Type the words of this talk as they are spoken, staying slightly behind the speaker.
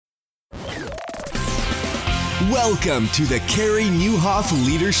Welcome to the Carey Nieuwhof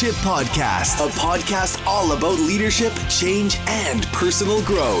Leadership Podcast, a podcast all about leadership, change, and personal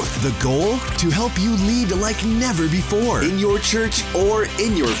growth. The goal? To help you lead like never before in your church or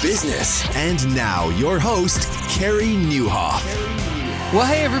in your business. And now, your host, Carey Nieuwhof. Well,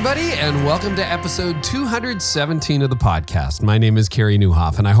 hey, everybody, and welcome to episode 217 of the podcast. My name is Carey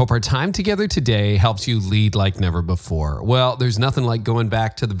Nieuwhof, and I hope our time together today helps you lead like never before. Well, there's nothing like going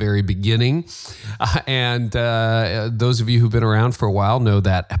back to the very beginning, and those of you who've been around for a while know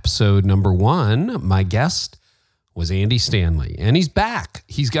that episode number 1, my guest was Andy Stanley, and he's back.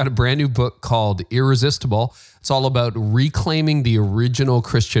 He's got a brand new book called Irresistible. It's all about reclaiming the original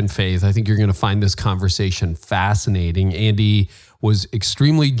Christian faith. I think you're going to find this conversation fascinating. Andy was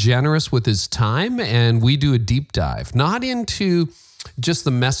extremely generous with his time, and we do a deep dive, not into just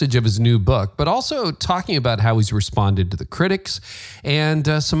the message of his new book, but also talking about how he's responded to the critics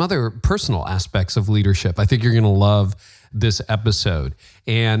and some other personal aspects of leadership. I think you're going to love this episode.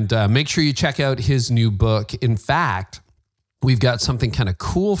 And make sure you check out his new book. In fact, we've got something kind of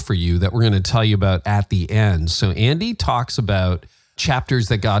cool for you that we're going to tell you about at the end. So Andy talks about chapters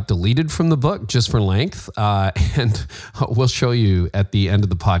that got deleted from the book just for length. And we'll show you at the end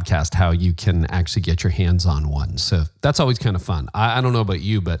of the podcast how you can actually get your hands on one. So that's always kind of fun. I don't know about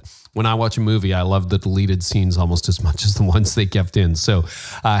you, but when I watch a movie, I love the deleted scenes almost as much as the ones they kept in. So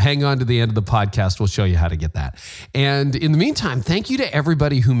hang on to the end of the podcast. We'll show you how to get that. And in the meantime, thank you to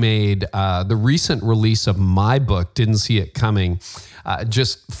everybody who made the recent release of my book, Didn't See It Coming,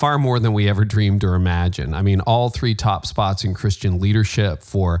 just far more than we ever dreamed or imagined. I mean, all 3 top spots in Christian leadership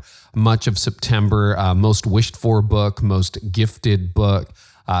for much of September, most wished for book, most gifted book,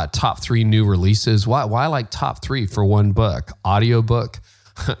 top 3 new releases. Why like top 3 for one book? Audiobook,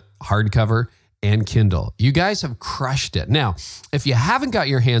 hardcover, and Kindle. You guys have crushed it. Now, if you haven't got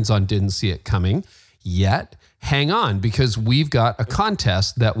your hands on Didn't See It Coming yet, hang on, because we've got a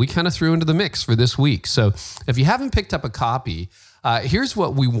contest that we kind of threw into the mix for this week. So if you haven't picked up a copy, here's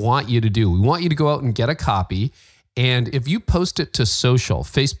what we want you to do. We want you to go out and get a copy. And if you post it to social,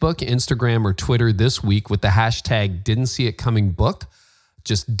 Facebook, Instagram, or Twitter this week with the hashtag Didn't See It Coming Book,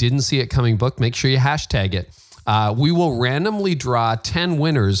 just Didn't See It Coming Book, make sure you hashtag it. We will randomly draw 10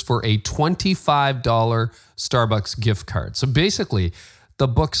 winners for a $25 Starbucks gift card. So basically, the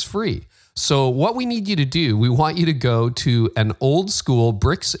book's free. So what we need you to do, we want you to go to an old school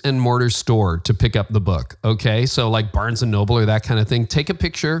bricks and mortar store to pick up the book, okay? So like Barnes & Noble or that kind of thing. Take a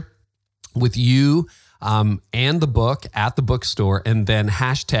picture with you and the book at the bookstore, and then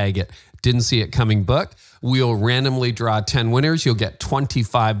hashtag it, Didn't See It Coming Book. We'll randomly draw 10 winners. You'll get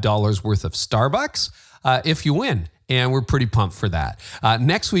 $25 worth of Starbucks if you win. And we're pretty pumped for that.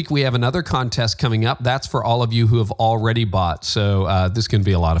 Next week, we have another contest coming up. That's for all of you who have already bought. So this can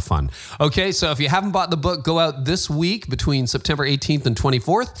be a lot of fun. Okay, so if you haven't bought the book, go out this week between September 18th and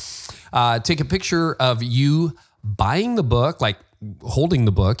 24th. Take a picture of you buying the book, like holding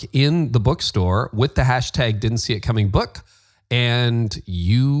the book in the bookstore with the hashtag Didn't See It Coming Book. And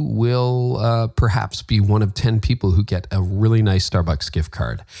you will perhaps be one of 10 people who get a really nice Starbucks gift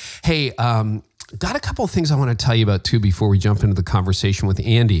card. Hey, got a couple of things I want to tell you about too before we jump into the conversation with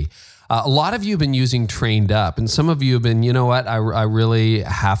Andy. A lot of you have been using Trained Up, and some of you have been, you know what, I really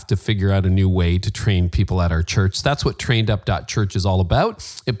have to figure out a new way to train people at our church. That's what trainedup.church is all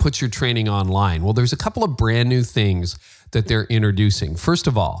about. It puts your training online. Well, there's a couple of brand new things that they're introducing. First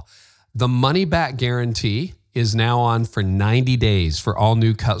of all, the money back guarantee is now on for 90 days for all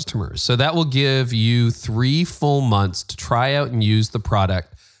new customers. So that will give you 3 full months to try out and use the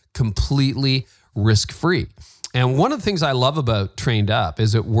product completely risk-free. And one of the things I love about Trained Up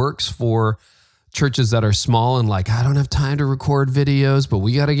is it works for churches that are small and like, I don't have time to record videos, but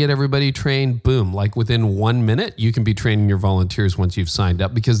we got to get everybody trained. Boom. Like within 1 minute, you can be training your volunteers once you've signed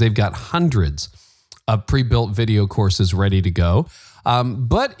up because they've got hundreds of pre-built video courses ready to go.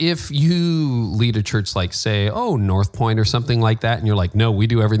 But if you lead a church like, say, North Point or something like that, and you're like, no, we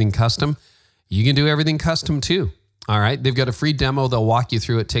do everything custom, you can do everything custom too. All right. They've got a free demo. They'll walk you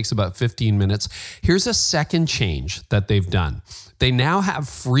through. It takes about 15 minutes. Here's a second change that they've done. They now have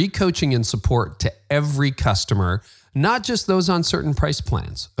free coaching and support to every customer, not just those on certain price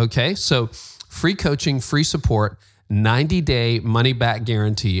plans. Okay. So free coaching, free support, 90-day money back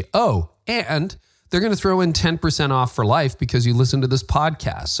guarantee. And they're going to throw in 10% off for life because you listen to this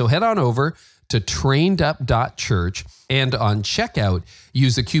podcast. So head on over to trainedup.church, and on checkout,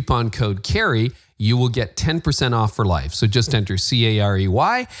 use the coupon code CAREY. You will get 10% off for life. So just enter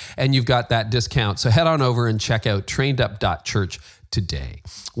CAREY and you've got that discount. So head on over and check out trainedup.church today.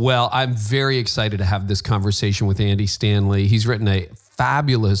 Well, I'm very excited to have this conversation with Andy Stanley. He's written a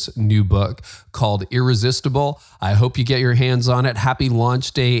fabulous new book called Irresistible. I hope you get your hands on it. Happy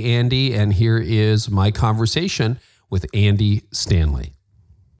launch day, Andy. And here is my conversation with Andy Stanley.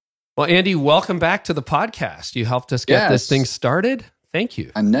 Well, Andy, welcome back to the podcast. You helped us get this thing started. Thank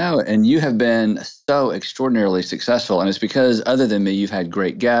you. I know. And you have been so extraordinarily successful. And it's because other than me, you've had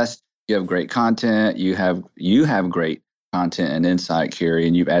great guests, you have great content, you have great content and insight, Carey,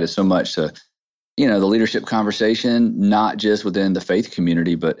 and you've added so much to, the leadership conversation, not just within the faith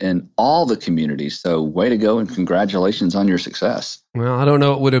community, but in all the communities. So way to go and congratulations on your success. Well, I don't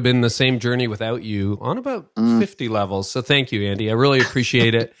know. It would have been the same journey without you on about 50 levels. So thank you, Andy. I really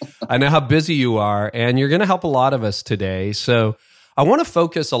appreciate it. I know how busy you are, and you're going to help a lot of us today. So I want to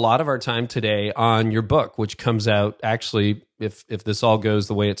focus a lot of our time today on your book, which comes out actually, if this all goes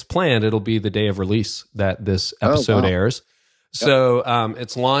the way it's planned, it'll be the day of release that this episode airs. So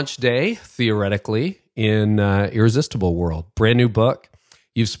it's launch day, theoretically, in Irresistible World. Brand new book.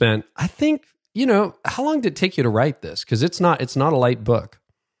 You've spent, I think, how long did it take you to write this? Because it's not a light book.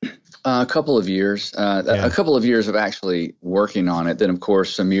 A couple of years. A couple of years of actually working on it. Then, of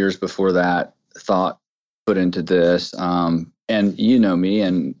course, some years before that, thought put into this. And you know me,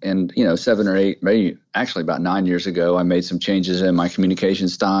 and 7 or 8, maybe actually about 9 years ago, I made some changes in my communication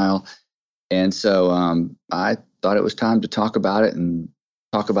style. And so I thought it was time to talk about it and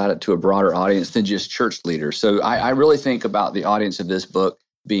talk about it to a broader audience than just church leaders. So I really think about the audience of this book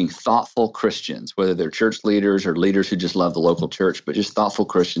being thoughtful Christians, whether they're church leaders or leaders who just love the local church, but just thoughtful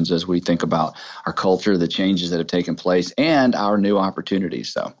Christians as we think about our culture, the changes that have taken place, and our new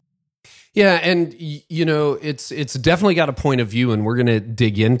opportunities. So. Yeah, and it's definitely got a point of view, and we're going to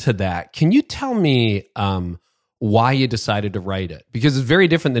dig into that. Can you tell me why you decided to write it? Because it's very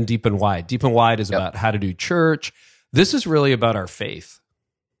different than Deep and Wide. Deep and Wide is about how to do church. This is really about our faith.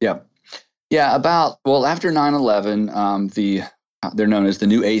 Yeah. After 9/11, they're known as the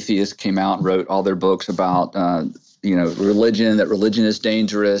New Atheists came out and wrote all their books about religion, that religion is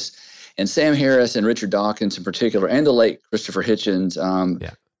dangerous, and Sam Harris and Richard Dawkins in particular, and the late Christopher Hitchens.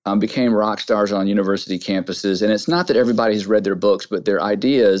 Became rock stars on university campuses. And it's not that everybody has read their books, but their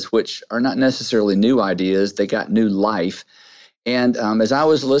ideas, which are not necessarily new ideas, they got new life. And as I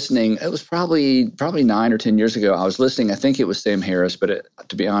was listening, it was probably 9 or 10 years ago, I was listening, I think it was Sam Harris, but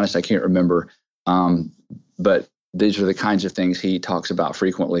to be honest, I can't remember. But these are the kinds of things he talks about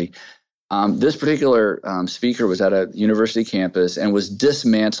frequently. This particular speaker was at a university campus and was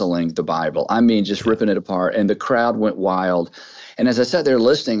dismantling the Bible. I mean, just ripping it apart. And the crowd went wild. And as I sat there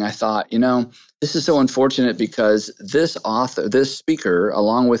listening, I thought, this is so unfortunate because this speaker,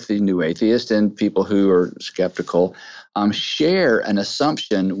 along with the New Atheist and people who are skeptical, share an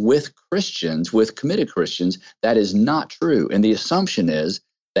assumption with Christians, with committed Christians, that is not true. And the assumption is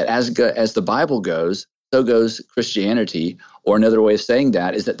that as the Bible goes, so goes Christianity. Or another way of saying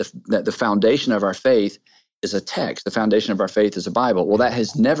that is that the foundation of our faith is a text. The foundation of our faith is a Bible. Well, that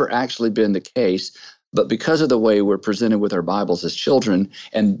has never actually been the case. But because of the way we're presented with our Bibles as children,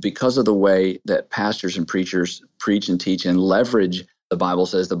 and because of the way that pastors and preachers preach and teach and leverage the Bible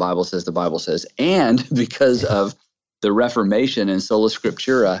says, the Bible says, the Bible says, and because of the Reformation and sola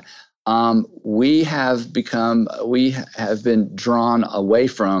scriptura, we have been drawn away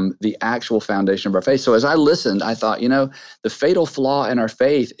from the actual foundation of our faith. So as I listened, I thought, the fatal flaw in our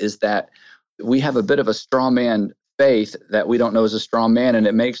faith is that we have a bit of a straw man faith that we don't know is a strong man, and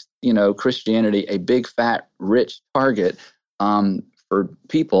it makes Christianity a big, fat, rich target for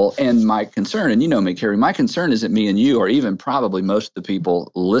people. And my concern, and you know me, Carey, my concern isn't me and you, or even probably most of the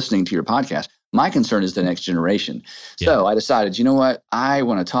people listening to your podcast. My concern is the next generation. Yeah. So I decided, you know what? I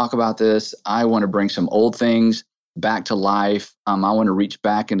want to talk about this. I want to bring some old things back to life. I want to reach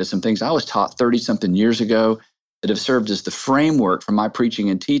back into some things I was taught 30-something years ago that have served as the framework for my preaching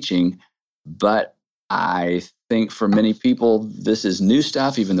and teaching. But I think for many people, this is new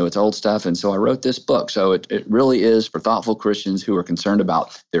stuff, even though it's old stuff. And so I wrote this book. So it really is for thoughtful Christians who are concerned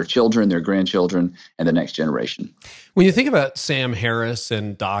about their children, their grandchildren, and the next generation. When you think about Sam Harris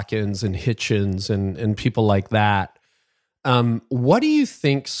and Dawkins and Hitchens and people like that, what do you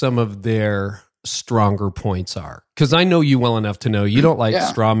think some of their stronger points are? Because I know you well enough to know you don't like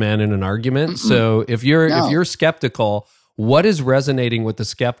straw man in an argument. So if you're skeptical, what is resonating with the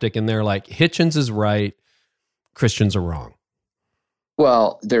skeptic? And they're like, Hitchens is right, Christians are wrong.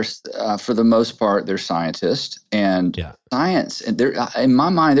 Well, there's for the most part, they're scientists, and science. And there, in my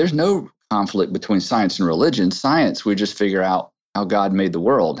mind, there's no conflict between science and religion. Science, we just figure out how God made the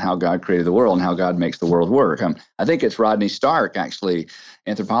world, how God created the world, and how God makes the world work. I think it's Rodney Stark, actually,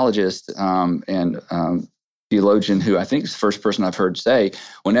 anthropologist and theologian, who I think is the first person I've heard say,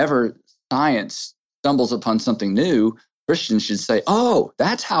 whenever science stumbles upon something new, Christians should say, oh,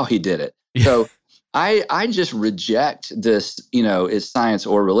 that's how he did it. Yeah. So I just reject this, is science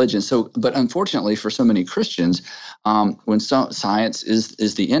or religion. So, but unfortunately for so many Christians, when science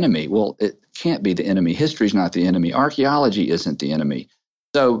is the enemy, well, it can't be the enemy. History is not the enemy. Archaeology isn't the enemy.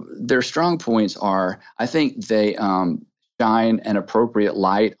 So their strong points are, I think they shine an appropriate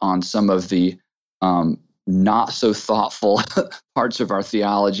light on some of the not so thoughtful parts of our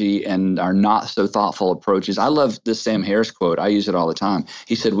theology and our not so thoughtful approaches. I love this Sam Harris quote. I use it all the time.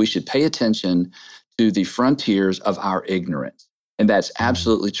 He said, we should pay attention to the frontiers of our ignorance. And that's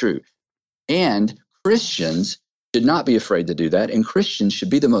absolutely true. And Christians should not be afraid to do that. And Christians should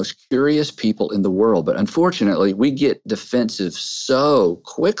be the most curious people in the world. But unfortunately, we get defensive so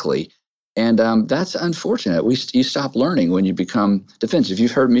quickly. And that's unfortunate. You stop learning when you become defensive.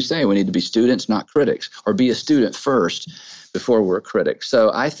 You've heard me say we need to be students, not critics, or be a student first before we're critics.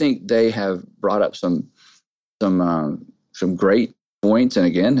 So I think they have brought up some great points, and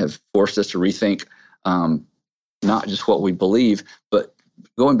again have forced us to rethink not just what we believe, but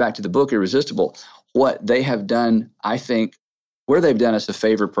going back to the book Irresistible, what they have done, I think, where they've done us a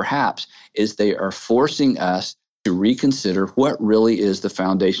favor perhaps, is they are forcing us to reconsider what really is the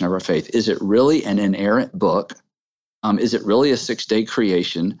foundation of our faith. Is it really an inerrant book? Is it really a 6-day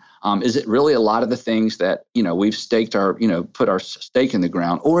creation? Is it really a lot of the things that, we've staked our, put our stake in the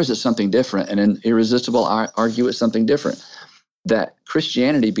ground? Or is it something different? And in Irresistible, I argue it's something different. That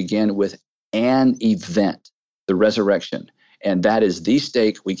Christianity began with an event, the resurrection. And that is the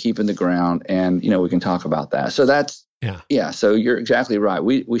stake we keep in the ground. And, we can talk about that. So that's, so you're exactly right.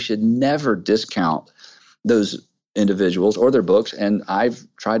 We should never discount those individuals or their books, and I've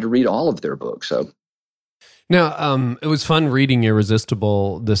tried to read all of their books. So now, it was fun reading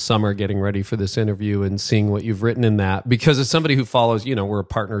Irresistible this summer, getting ready for this interview and seeing what you've written in that. Because as somebody who follows, we're a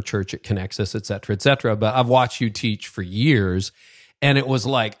partner church, it connects us, et cetera, but I've watched you teach for years, and it was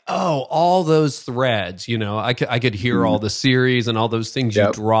like, oh, all those threads, I could hear all the series and all those things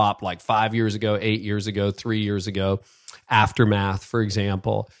you dropped like 5 years ago, 8 years ago, 3 years ago, Aftermath, for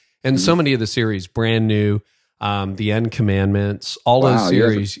example, and so many of the series, brand new. The End Commandments, all those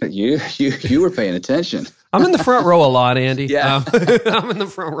series. You were paying attention. I'm in the front row a lot, Andy. Yeah. I'm in the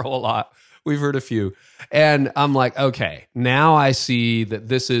front row a lot. We've heard a few. And I'm like, okay, now I see that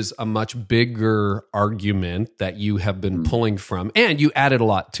this is a much bigger argument that you have been pulling from. And you added a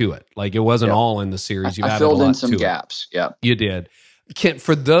lot to it. Like it wasn't all in the series. You I added filled a lot in some to gaps. It. Yeah. You did.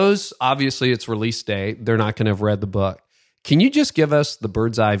 For those, obviously it's release day. They're not going to have read the book. Can you just give us the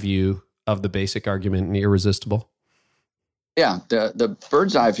bird's eye view of the basic argument in Irresistible? Yeah, the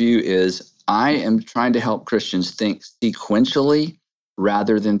bird's eye view is I am trying to help Christians think sequentially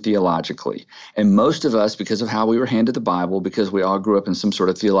rather than theologically. And most of us, because of how we were handed the Bible, because we all grew up in some sort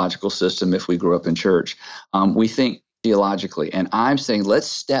of theological system, if we grew up in church, we think theologically. And I'm saying let's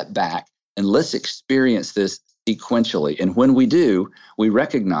step back and let's experience this sequentially. And when we do, we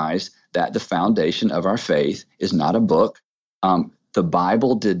recognize that the foundation of our faith is not a book. The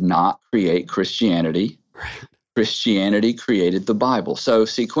Bible did not create Christianity. Right. Christianity created the Bible. So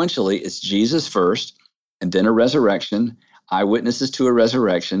sequentially, it's Jesus first, and then a resurrection, eyewitnesses to a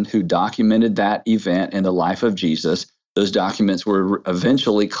resurrection who documented that event in the life of Jesus. Those documents were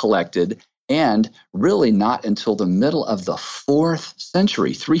eventually collected, and really not until the middle of the 4th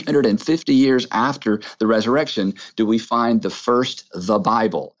century, 350 years after the resurrection, do we find the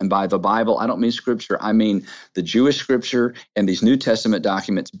Bible. And by the Bible, I don't mean Scripture. I mean the Jewish Scripture and these New Testament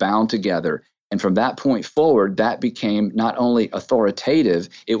documents bound together. And from that point forward, that became not only authoritative,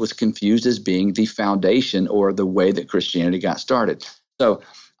 it was confused as being the foundation or the way that Christianity got started. So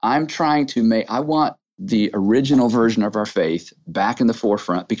I'm trying to I want the original version of our faith back in the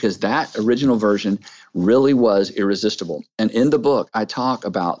forefront, because that original version really was irresistible. And in the book, I talk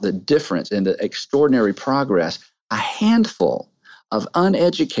about the difference and the extraordinary progress a handful of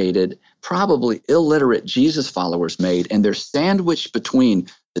uneducated, probably illiterate Jesus followers made, and they're sandwiched between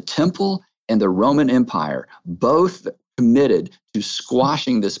the temple and the Roman Empire, both committed to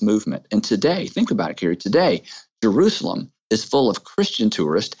squashing this movement. And today, think about it, Carey, today, Jerusalem is full of Christian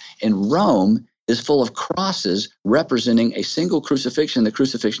tourists, and Rome is full of crosses representing a single crucifixion, the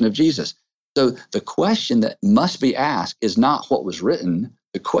crucifixion of Jesus. So the question that must be asked is not what was written.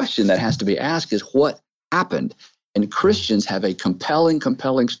 The question that has to be asked is what happened. And Christians have a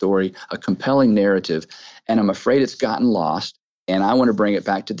compelling story, a compelling narrative, and I'm afraid it's gotten lost. And I want to bring it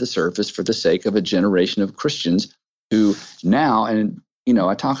back to the surface for the sake of a generation of Christians who now, and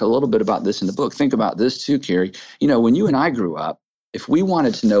I talk a little bit about this in the book. Think about this too, Carey. When you and I grew up, if we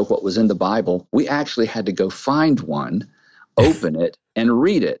wanted to know what was in the Bible, we actually had to go find one, open it, and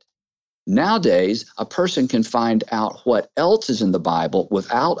read it. Nowadays, a person can find out what else is in the Bible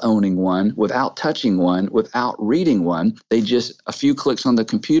without owning one, without touching one, without reading one. They just a few clicks on the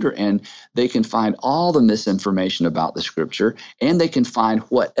computer and they can find all the misinformation about the scripture, and they can find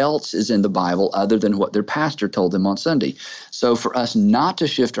what else is in the Bible other than what their pastor told them on Sunday. So for us not to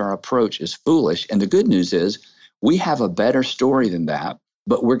shift our approach is foolish. And the good news is we have a better story than that.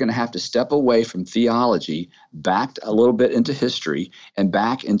 But we're going to have to step away from theology, back a little bit into history, and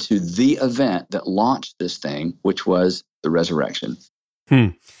back into the event that launched this thing, which was the resurrection.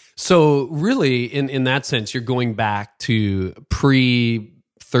 So really, in that sense, you're going back to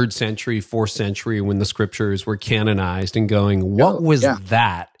pre-3rd century, 4th century, when the scriptures were canonized, and going, what was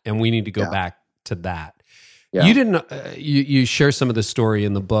that? And we need to go back to that. Yeah. You didn't. You share some of the story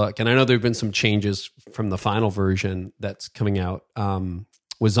in the book, and I know there have been some changes from the final version that's coming out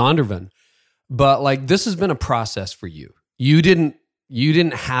with Zondervan. But like, this has been a process for you. You didn't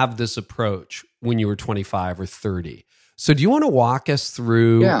have this approach when you were 25 or 30. So do you want to walk us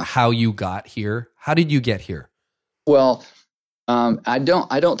through how you got here? How did you get here? Well, I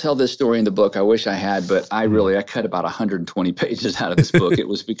don't tell this story in the book. I wish I had, but I cut about 120 pages out of this book. It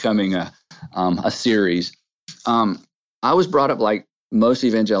was becoming a series. I was brought up like most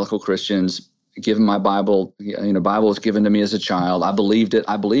evangelical Christians, given my Bible. Bible was given to me as a child. I believed it.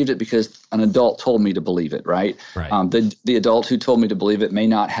 I believed it because an adult told me to believe it, right? The adult who told me to believe it may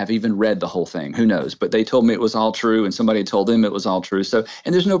not have even read the whole thing. Who knows? But they told me it was all true, and somebody told them it was all true. So,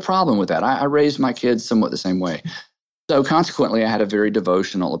 and there's no problem with that. I raised my kids somewhat the same way. So consequently, I had a very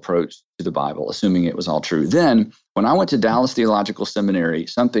devotional approach to the Bible, assuming it was all true. Then, when I went to Dallas Theological Seminary,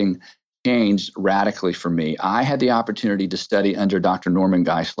 something changed radically for me. I had the opportunity to study under Dr. Norman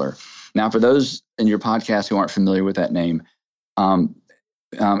Geisler. Now, for those in your podcast who aren't familiar with that name,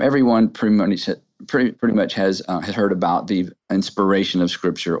 everyone pretty much has heard about the inspiration of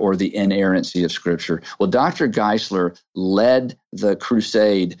Scripture or the inerrancy of Scripture. Well, Dr. Geisler led the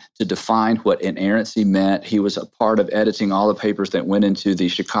crusade to define what inerrancy meant. He was a part of editing all the papers that went into the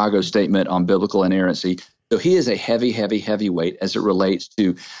Chicago Statement on Biblical Inerrancy. So he is a heavyweight as it relates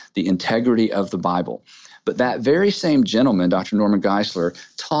to the integrity of the Bible. But that very same gentleman, Dr. Norman Geisler,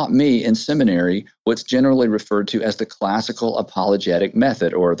 taught me in seminary what's generally referred to as the classical apologetic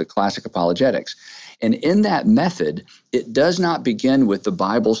method, or the classic apologetics. And in that method, it does not begin with the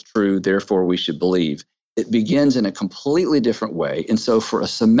Bible's true, therefore we should believe. It begins in a completely different way. And so for a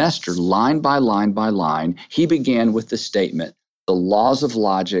semester, line by line by line, he began with the statement, the laws of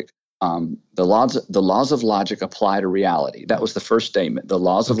logic the laws of logic apply to reality. That was the first statement. The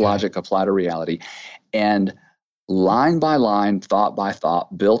laws of logic apply to reality. And line by line, thought by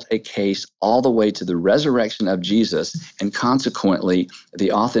thought, built a case all the way to the resurrection of Jesus, and consequently,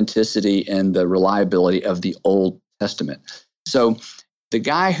 the authenticity and the reliability of the Old Testament. So the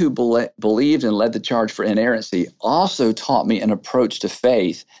guy who believed and led the charge for inerrancy also taught me an approach to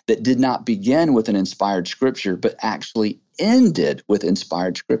faith that did not begin with an inspired scripture, but actually ended with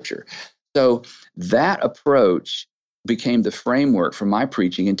inspired scripture. So that approach became the framework for my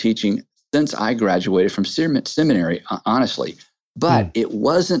preaching and teaching since I graduated from seminary, honestly. But it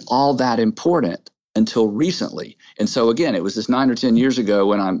wasn't all that important until recently. And so again, it was this 9 or 10 years ago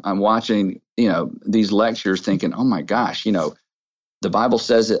when I'm watching, these lectures thinking, oh my gosh, the Bible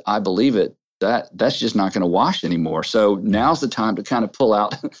says it, I believe it. That's just not going to wash anymore. So now's the time to kind of pull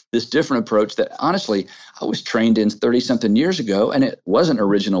out this different approach that honestly I was trained in 30-something years ago, and it wasn't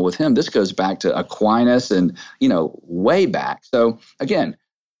original with him. This goes back to Aquinas and, way back. So again,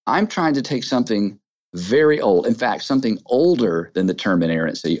 I'm trying to take something very old, in fact, something older than the term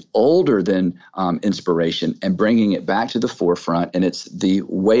inerrancy, older than inspiration, and bringing it back to the forefront. And it's the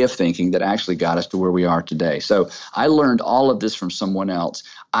way of thinking that actually got us to where we are today. So I learned all of this from someone else.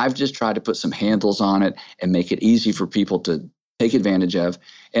 I've just tried to put some handles on it and make it easy for people to take advantage of.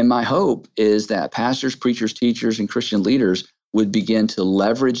 And my hope is that pastors, preachers, teachers, and Christian leaders would begin to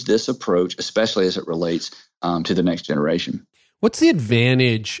leverage this approach, especially as it relates to the next generation. What's the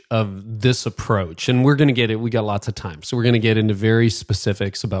advantage of this approach? And we're going to get it. We got lots of time. So we're going to get into very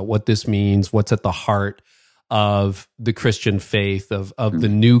specifics about what this means, what's at the heart of the Christian faith, of the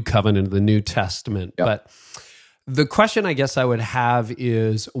new covenant, the New Testament. Yep. But the question I guess I would have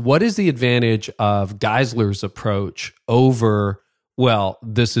is, what is the advantage of Geisler's approach over, well,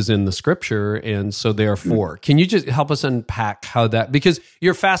 this is in the scripture, and so therefore, can you just help us unpack how that, because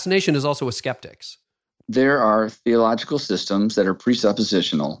your fascination is also with skeptics. There are theological systems that are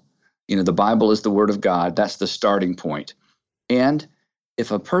presuppositional. The Bible is the Word of God. That's the starting point. And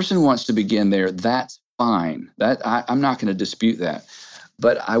if a person wants to begin there, that's fine. I'm not going to dispute that.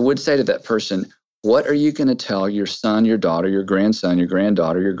 But I would say to that person, What are you going to tell your son, your daughter, your grandson, your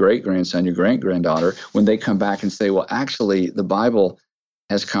granddaughter, your great-grandson, your great-granddaughter when they come back and say, well, actually, the Bible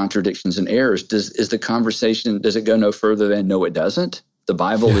has contradictions and errors? Is the conversation, does it go no further than, no, it doesn't? The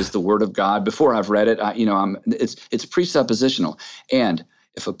Bible is the Word of God. Before I've read it, it's presuppositional. And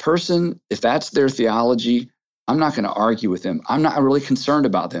if that's their theology, I'm not going to argue with them. I'm not really concerned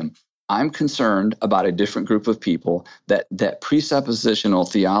about them. I'm concerned about a different group of people that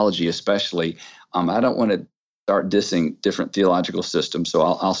presuppositional theology, especially. I don't want to start dissing different theological systems, so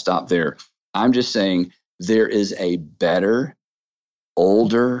I'll stop there. I'm just saying there is a better,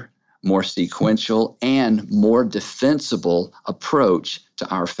 older, more sequential, and more defensible approach to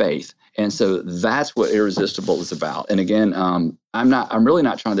our faith. And so that's what Irresistible is about. And again, I'm really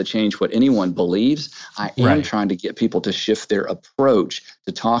not trying to change what anyone believes. I am trying to get people to shift their approach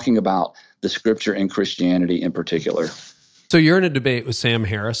to talking about the scripture and Christianity in particular. So you're in a debate with Sam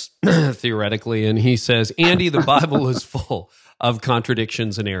Harris, theoretically, and he says, Andy, the Bible is full of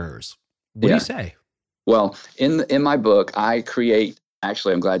contradictions and errors. What do you say? Well, in my book, actually,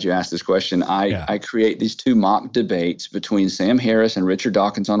 I'm glad you asked this question. I create these two mock debates between Sam Harris and Richard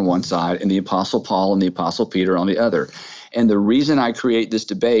Dawkins on one side and the Apostle Paul and the Apostle Peter on the other. And the reason I create this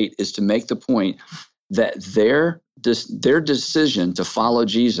debate is to make the point that their decision to follow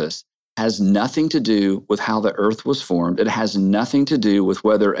Jesus has nothing to do with how the earth was formed. It has nothing to do with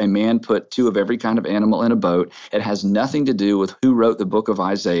whether a man put two of every kind of animal in a boat. It has nothing to do with who wrote the book of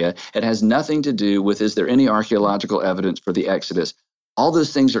Isaiah. It has nothing to do with, is there any archaeological evidence for the Exodus? All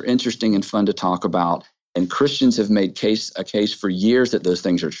those things are interesting and fun to talk about, and Christians have made a case for years that those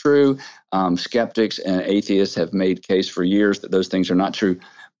things are true. Skeptics and atheists have made case for years that those things are not true.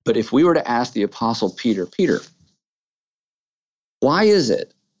 But if we were to ask the Apostle Peter, why is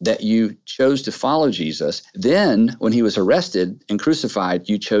it that you chose to follow Jesus? Then when he was arrested and crucified,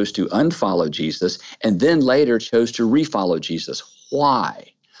 you chose to unfollow Jesus, and then later chose to refollow Jesus. Why?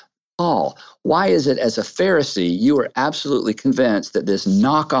 Paul, why is it as a Pharisee you were absolutely convinced that this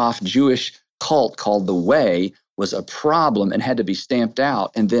knockoff Jewish cult called the Way was a problem and had to be stamped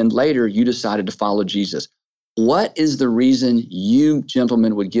out, and then later you decided to follow Jesus? What is the reason you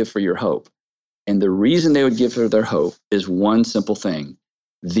gentlemen would give for your hope? And the reason they would give for their hope is one simple thing: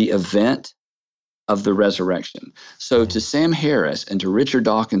 the event of the resurrection. So to Sam Harris and to Richard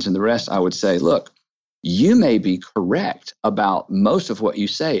Dawkins and the rest, I would say, look, you may be correct about most of what you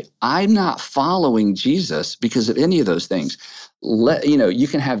say. I'm not following Jesus because of any of those things. You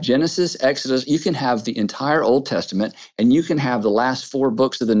can have Genesis, Exodus, you can have the entire Old Testament, and you can have the last 4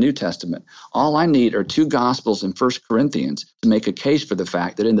 books of the New Testament. All I need are 2 Gospels and 1 Corinthians to make a case for the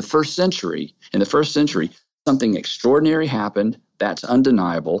fact that in the first century, something extraordinary happened. That's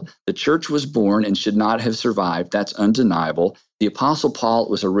undeniable. The church was born and should not have survived. That's undeniable. The Apostle Paul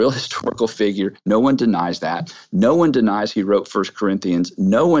was a real historical figure. No one denies that. No one denies he wrote 1 Corinthians.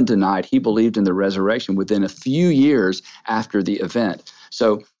 No one denied he believed in the resurrection within a few years after the event.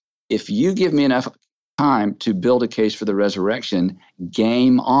 So if you give me enough time to build a case for the resurrection,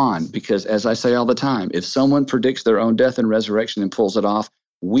 game on. Because as I say all the time, if someone predicts their own death and resurrection and pulls it off,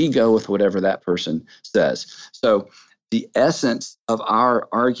 we go with whatever that person says. So the essence of our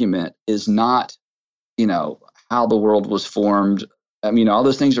argument is not, how the world was formed. All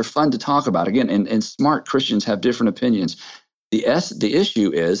those things are fun to talk about. Again, and smart Christians have different opinions. The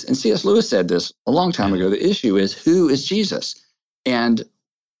issue is, and C.S. Lewis said this a long time ago, the issue is, who is Jesus? And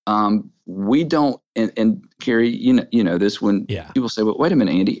we don't, and Carey, you know this, when people say, well, wait a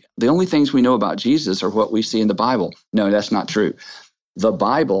minute, Andy, the only things we know about Jesus are what we see in the Bible. No, that's not true. The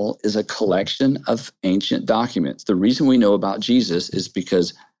Bible is a collection of ancient documents. The reason we know about Jesus is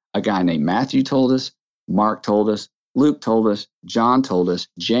because a guy named Matthew told us, Mark told us, Luke told us, John told us,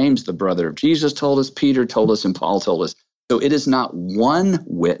 James, the brother of Jesus, told us, Peter told us, and Paul told us. So it is not one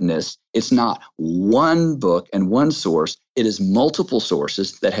witness. It's not one book and one source. It is multiple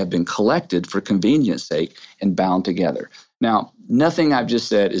sources that have been collected for convenience sake and bound together. Now, nothing I've just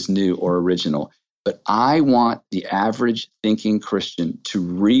said is new or original. But I want the average thinking Christian to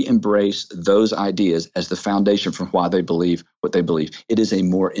re-embrace those ideas as the foundation for why they believe what they believe. It is a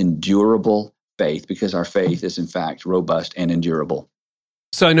more endurable faith because our faith is, in fact, robust and endurable.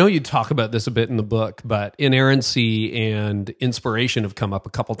 So I know you talk about this a bit in the book, but inerrancy and inspiration have come up a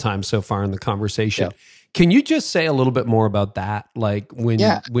couple times so far in the conversation. Yeah. Can you just say a little bit more about that? Like when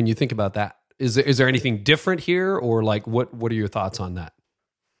you think about that, is there anything different here, or like what are your thoughts on that?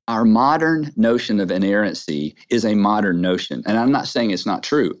 Our modern notion of inerrancy is a modern notion. And I'm not saying it's not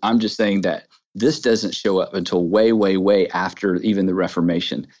true. I'm just saying that this doesn't show up until way, way, way after even the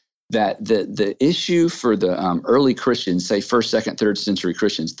Reformation. that the issue for the early Christians, say 1st, 2nd, 3rd century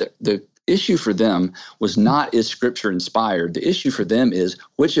Christians, the issue for them was not, is Scripture inspired? The issue for them is,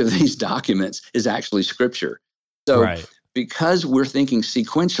 which of these documents is actually Scripture? So because we're thinking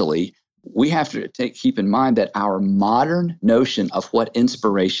sequentially, we have to keep in mind that our modern notion of what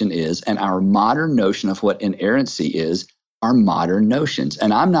inspiration is and our modern notion of what inerrancy is are modern notions.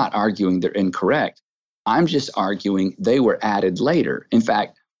 And I'm not arguing they're incorrect. I'm just arguing they were added later. In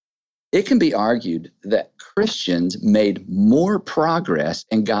fact, it can be argued that Christians made more progress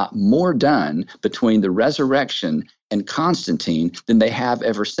and got more done between the resurrection and Constantine than they have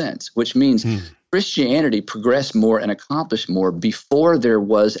ever since, which means Christianity progressed more and accomplished more before there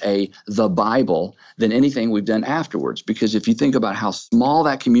was the Bible than anything we've done afterwards. Because if you think about how small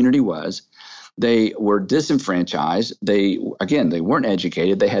that community was, they were disenfranchised. They weren't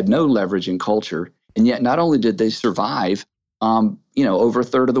educated. They had no leverage in culture. And yet not only did they survive, over a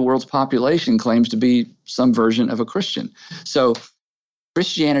third of the world's population claims to be some version of a Christian. So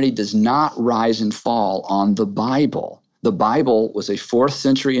Christianity does not rise and fall on the Bible. The Bible was a 4th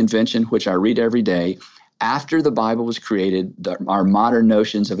century invention, which I read every day. After the Bible was created, our modern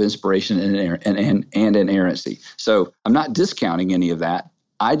notions of inspiration and inerrancy. So I'm not discounting any of that.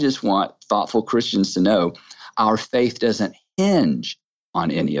 I just want thoughtful Christians to know our faith doesn't hinge on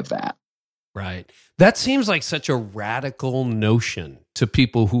any of that. Right. That seems like such a radical notion to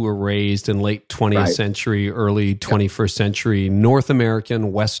people who were raised in late 20th century, early 21st century North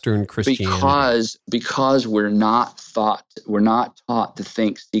American Western Christianity. Because we're not taught to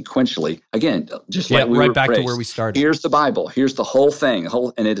think sequentially. Again, just like we were back raised. To where we started. Here's the Bible. Here's the whole thing,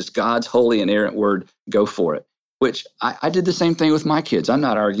 and it is God's holy inerrant word. Go for it. Which I did the same thing with my kids. I'm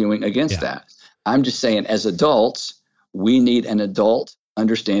not arguing against that. I'm just saying, as adults, we need an adult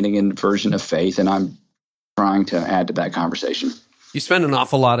understanding and version of faith, and I'm trying to add to that conversation. You spend an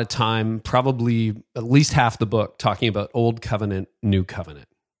awful lot of time, probably at least half the book, talking about Old Covenant, New Covenant,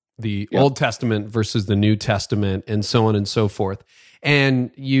 the Old Testament versus the New Testament, and so on and so forth.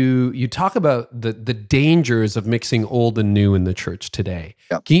 And you talk about the dangers of mixing old and new in the church today.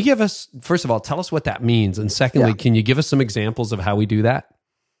 Yep. Can you give us, first of all, tell us what that means? And secondly, can you give us some examples of how we do that?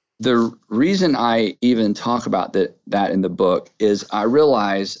 The reason I even talk about that in the book is I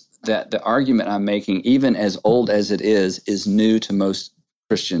realize that the argument I'm making, even as old as it is new to most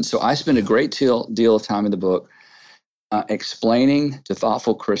Christians. So I spend a great deal of time in the book explaining to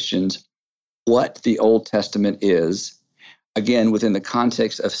thoughtful Christians what the Old Testament is, again, within the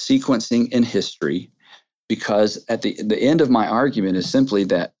context of sequencing in history, because at the end of my argument is simply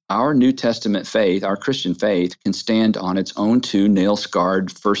that our New Testament faith, our Christian faith, can stand on its own 2 nail-scarred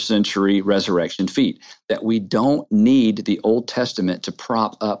 1st century resurrection feet, that we don't need the Old Testament to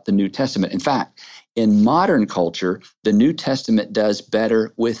prop up the New Testament. In fact, in modern culture, the New Testament does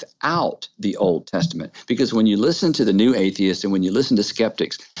better without the Old Testament, because when you listen to the new atheists and when you listen to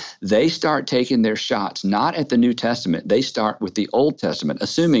skeptics, they start taking their shots not at the New Testament. They start with the Old Testament,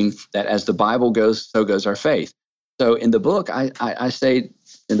 assuming that as the Bible goes, so goes our faith. So in the book, I say,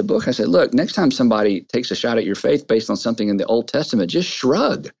 look, next time somebody takes a shot at your faith based on something in the Old Testament, just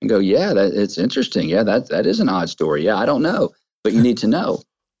shrug and go, it's interesting. Yeah, that is an odd story. Yeah, I don't know, but you need to know.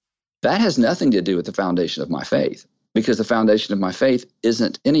 That has nothing to do with the foundation of my faith, because the foundation of my faith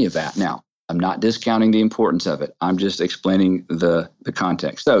isn't any of that. Now, I'm not discounting the importance of it. I'm just explaining the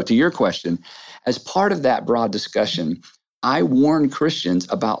context. So to your question, as part of that broad discussion, I warn Christians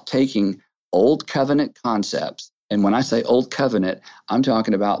about taking Old Covenant concepts. And when I say Old Covenant, I'm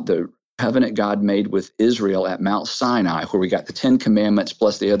talking about the covenant God made with Israel at Mount Sinai, where we got the 10 commandments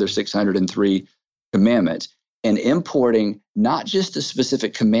plus the other 603 commandments, and importing not just the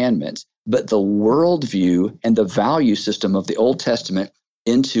specific commandments, but the worldview and the value system of the Old Testament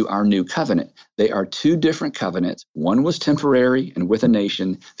into our new covenant. They are 2 different covenants. One was temporary and with a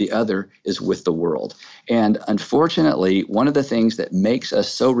nation. The other is with the world. And unfortunately, one of the things that makes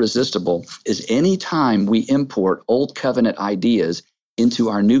us so resistible is any time we import Old Covenant ideas into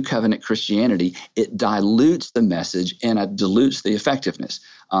our new covenant Christianity, it dilutes the message and it dilutes the effectiveness.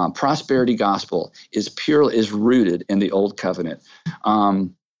 Prosperity gospel is rooted in the Old Covenant.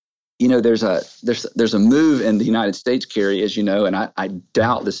 There's a move in the United States, Carey, as you know, and I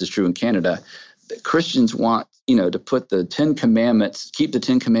doubt this is true in Canada, that Christians want, to put the 10 commandments, keep the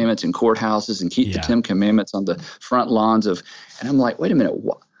 10 commandments in courthouses and keep the 10 commandments on the front lawns and I'm like, wait a minute,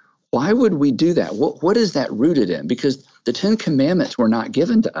 why would we do that? What is that rooted in? Because the 10 commandments were not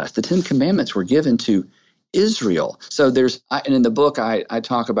given to us. The 10 commandments were given to Israel. So and in the book, I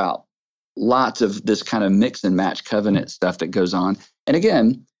talk about lots of this kind of mix and match covenant stuff that goes on. And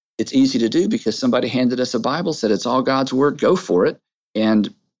again, it's easy to do because somebody handed us a Bible, said it's all God's word, go for it.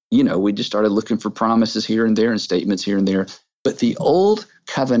 And we just started looking for promises here and there and statements here and there. But the Old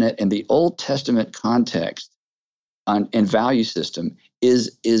Covenant and the Old Testament context and value system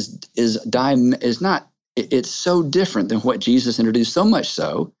is not. It's so different than what Jesus introduced. So much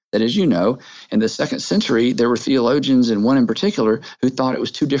so that, as you know, in the 2nd century, there were theologians, and one in particular, who thought it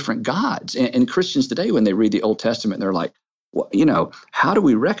was two different gods. And Christians today, when they read the Old Testament, they're like, well, how do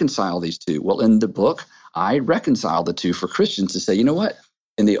we reconcile these two? Well, in the book, I reconcile the two for Christians to say, you know what?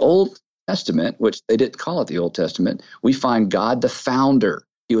 In the Old Testament, which they didn't call it the Old Testament, we find God the founder.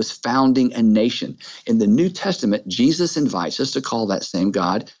 He was founding a nation. In the New Testament, Jesus invites us to call that same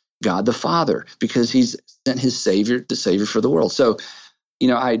God the Father, because he's sent his Savior, the Savior for the world. So,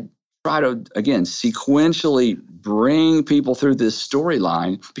 I try to, again, sequentially bring people through this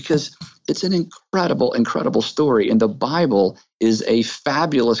storyline because it's an incredible, incredible story. And the Bible is a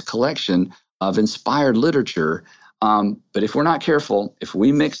fabulous collection of inspired literature. But if we're not careful, if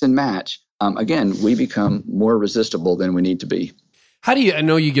we mix and match, again, we become more resistible than we need to be. I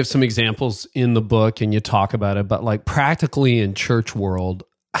know you give some examples in the book and you talk about it, but like practically in church world,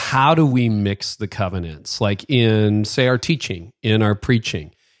 how do we mix the covenants? Like in, say, our teaching, in our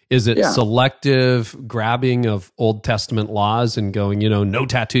preaching, is it selective grabbing of Old Testament laws and going, no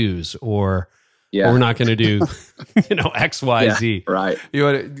tattoos, or we're not going to do, X, Y, Z. Right.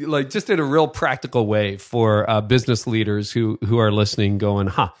 Like just in a real practical way for business leaders who are listening, going,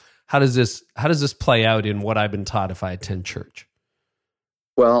 how does this play out in what I've been taught if I attend church?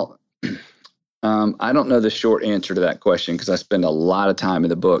 Well, I don't know the short answer to that question because I spend a lot of time in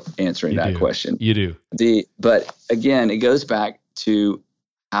the book answering that question. You do. But again, it goes back to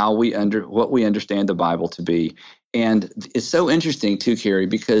what we understand the Bible to be. And it's so interesting too, Carey,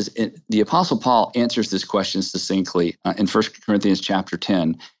 because the Apostle Paul answers this question succinctly in 1 Corinthians chapter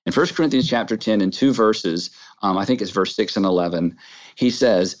 10. In 1 Corinthians chapter 10, in 2 verses, I think it's verse 6 and 11, he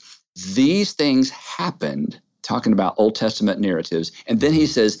says, these things happened, talking about Old Testament narratives. And then he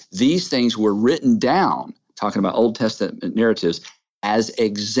says, these things were written down, talking about Old Testament narratives, as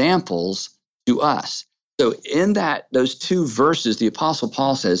examples to us. So in those 2 verses, the Apostle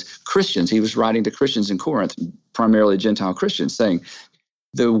Paul says, Christians, he was writing to Christians in Corinth, primarily Gentile Christians, saying,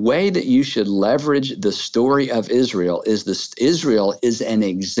 the way that you should leverage the story of Israel is Israel is an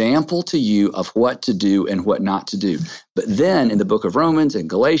example to you of what to do and what not to do. But then in the book of Romans and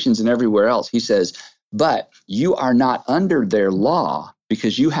Galatians and everywhere else, he says, but you are not under their law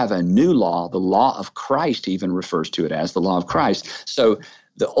because you have a new law. The law of Christ even refers to it as the law of Christ. So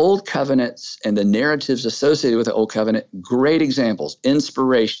the Old Covenants and the narratives associated with the Old Covenant, great examples,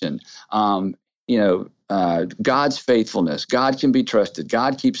 inspiration, God's faithfulness. God can be trusted.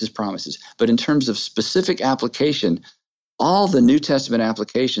 God keeps his promises. But in terms of specific application, all the New Testament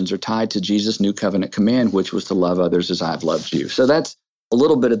applications are tied to Jesus' New Covenant command, which was to love others as I've loved you. So that's a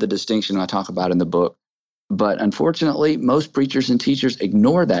little bit of the distinction I talk about in the book. But unfortunately, most preachers and teachers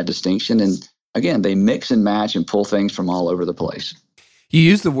ignore that distinction. And again, they mix and match and pull things from all over the place. You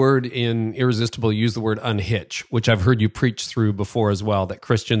use the word in Irresistible, you use the word unhitch, which I've heard you preach through before as well, that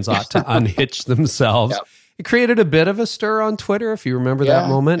Christians ought to unhitch themselves. Yep. It created a bit of a stir on Twitter, if you remember that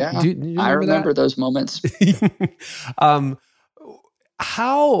moment. Yeah. Do you I remember those moments.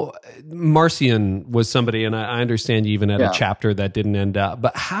 How Marcion was somebody, and I understand you even had a chapter that didn't end up,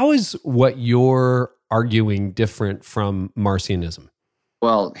 but how is what you're arguing different from Marcionism?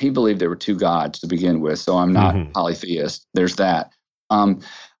 Well, he believed there were 2 gods to begin with, so I'm not polytheist. There's that.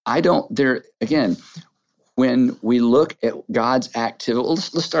 When we look at God's activity,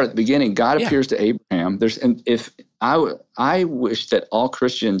 let's start at the beginning. God appears to Abraham. I wish that all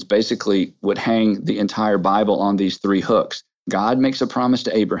Christians basically would hang the entire Bible on these 3 hooks. God makes a promise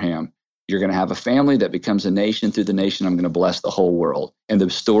to Abraham. You're going to have a family that becomes a nation. Through the nation, I'm going to bless the whole world. And the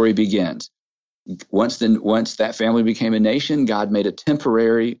story begins. Once that family became a nation, God made a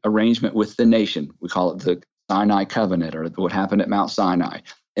temporary arrangement with the nation. We call it the Sinai covenant, or what happened at Mount Sinai.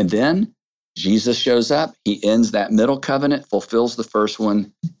 And then Jesus shows up. He ends that middle covenant, fulfills the first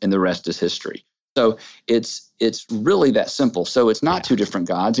one, and the rest is history. So it's really that simple. So it's not 2 different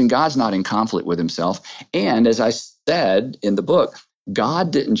gods, and God's not in conflict with himself. And as I said in the book,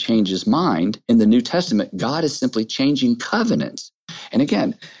 God didn't change his mind. In the New Testament, God is simply changing covenants. And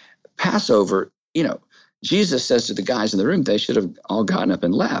again, Passover, Jesus says to the guys in the room, they should have all gotten up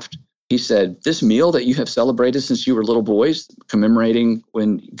and left. He said, this meal that you have celebrated since you were little boys, commemorating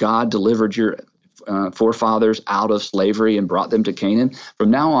when God delivered your forefathers out of slavery and brought them to Canaan,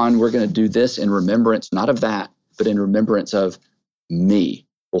 from now on, we're going to do this in remembrance, not of that, but in remembrance of me.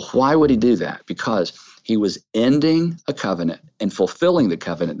 Well, why would he do that? Because he was ending a covenant and fulfilling the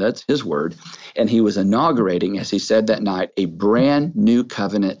covenant. That's his word. And he was inaugurating, as he said that night, a brand new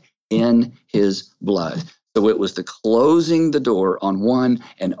covenant in his blood. So it was the closing the door on one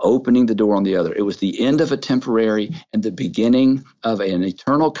and opening the door on the other. It was the end of a temporary and the beginning of an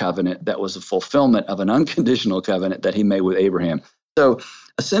eternal covenant that was a fulfillment of an unconditional covenant that he made with Abraham. So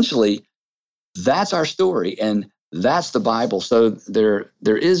essentially, that's our story, and that's the Bible. So there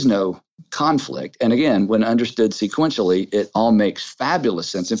is no conflict. And again, when understood sequentially, it all makes fabulous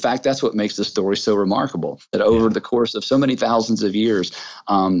sense. In fact, that's what makes the story so remarkable, that over the course of so many thousands of years,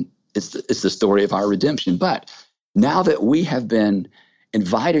 it's the story of our redemption. But now that we have been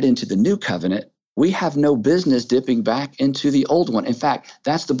invited into the new covenant, we have no business dipping back into the old one. In fact,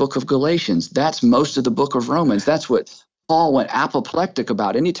 that's the book of Galatians. That's most of the book of Romans. That's what Paul went apoplectic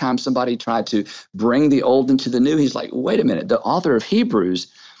about. Anytime somebody tried to bring the old into the new, he's like, wait a minute, the author of Hebrews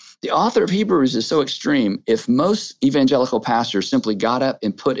is so extreme. If most evangelical pastors simply got up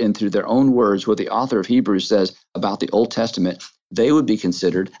and put in through their own words what the author of Hebrews says about the Old Testament, they would be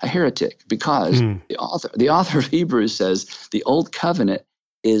considered a heretic, because the author of Hebrews says the old covenant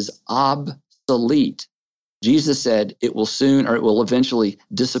is obsolete. Jesus said it will eventually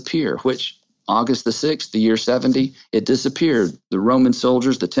disappear, which August the 6th, the year 70, it disappeared. The Roman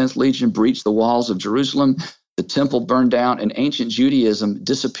soldiers, the 10th Legion, breached the walls of Jerusalem. The temple burned down, and ancient Judaism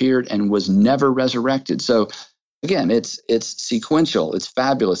disappeared and was never resurrected. So again, it's sequential. It's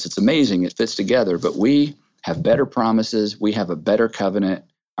fabulous. It's amazing. It fits together. But we have better promises. We have a better covenant.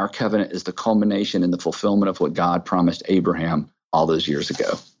 Our covenant is the culmination and the fulfillment of what God promised Abraham all those years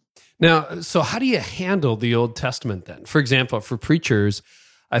ago. Now, so how do you handle the Old Testament then? For example, for preachers,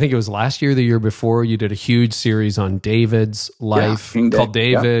 I think it was last year, the year before, you did a huge series on David's life called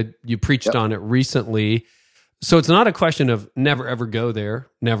David. Yep. You preached on it recently. So it's not a question of never ever go there,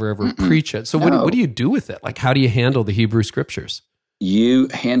 never ever preach it. So what do you do with it? Like, how do you handle the Hebrew Scriptures? You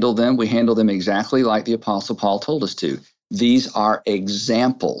handle them. We handle them exactly like the Apostle Paul told us to. These are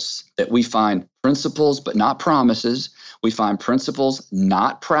examples that we find principles, but not promises. We find principles,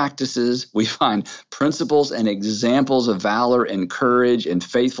 not practices. We find principles and examples of valor and courage and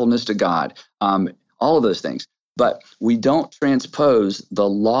faithfulness to God, all of those things. But we don't transpose the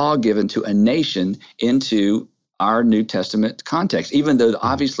law given to a nation into our New Testament context, even though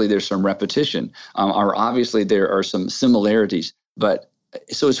obviously there's some repetition, or obviously there are some similarities. But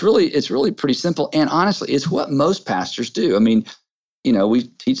so it's really pretty simple. And honestly, it's what most pastors do. I mean, we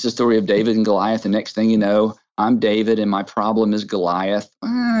teach the story of David and Goliath. The next thing you know, I'm David and my problem is Goliath.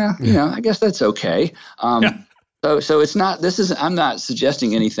 I guess that's okay. So it's not, I'm not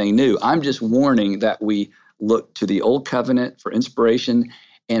suggesting anything new. I'm just warning that we look to the Old Covenant for inspiration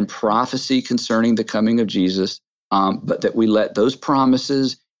and prophecy concerning the coming of Jesus, but that we let those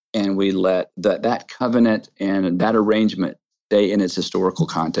promises and we let that covenant and that arrangement stay in its historical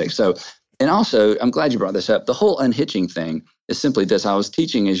context. So, and also, I'm glad you brought this up. The whole unhitching thing is simply this. I was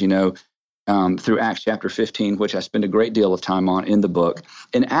teaching, as you know, through Acts chapter 15, which I spend a great deal of time on in the book.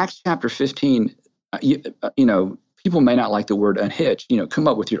 In Acts chapter 15, people may not like the word unhitch, come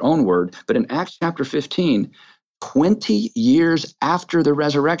up with your own word. But in Acts chapter 15, 20 years after the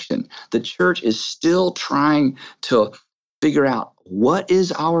resurrection, the church is still trying to figure out, what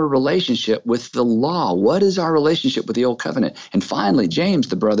is our relationship with the law? What is our relationship with the Old Covenant? And finally, James,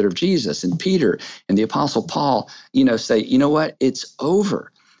 the brother of Jesus, and Peter and the Apostle Paul, say, you know what? It's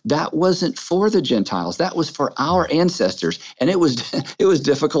over. That wasn't for the Gentiles. That was for our ancestors. And it was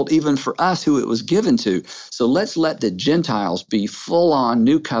difficult even for us who it was given to. So let's let the Gentiles be full on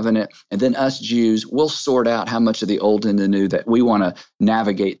new covenant. And then us Jews, we'll sort out how much of the old and the new that we want to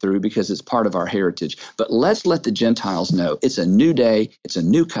navigate through because it's part of our heritage. But let's let the Gentiles know it's a new day. It's a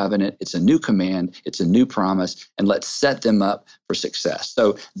new covenant. It's a new command. It's a new promise. And let's set them up for success.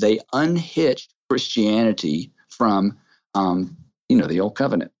 So they unhitched Christianity from, the Old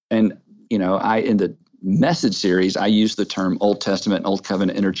Covenant. And, in the message series, I use the term Old Testament and Old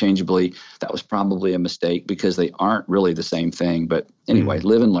Covenant interchangeably. That was probably a mistake because they aren't really the same thing. But anyway,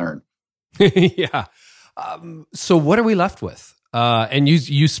 live and learn. Yeah. So what are we left with? And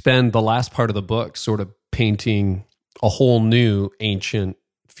you spend the last part of the book sort of painting a whole new ancient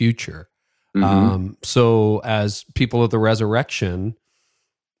future. So as people of the resurrection,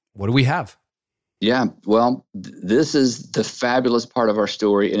 what do we have? Yeah, well, this is the fabulous part of our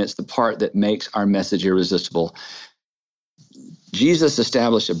story, and it's the part that makes our message irresistible. Jesus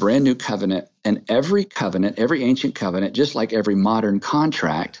established a brand new covenant, and every ancient covenant, just like every modern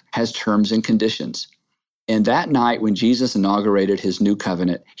contract, has terms and conditions. And that night when Jesus inaugurated his new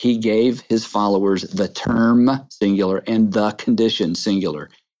covenant, he gave his followers the term singular and the condition singular.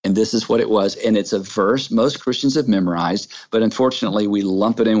 And this is what it was. And it's a verse most Christians have memorized, but unfortunately we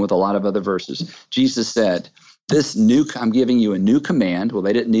lump it in with a lot of other verses. Jesus said, I'm giving you a new command. Well,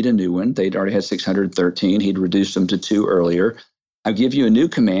 they didn't need a new one. They'd already had 613. He'd reduced them to 2 earlier. I give you a new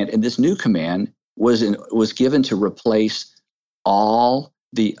command. And this new command was given to replace all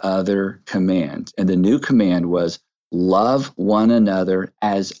the other commands. And the new command was, love one another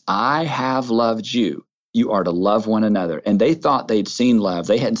as I have loved you. You are to love one another. And they thought they'd seen love.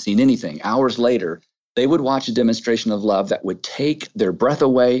 They hadn't seen anything. Hours later, they would watch a demonstration of love that would take their breath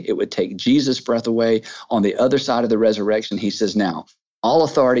away. It would take Jesus' breath away. On the other side of the resurrection, he says, now, all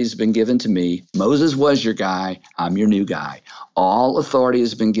authority has been given to me. Moses was your guy. I'm your new guy. All authority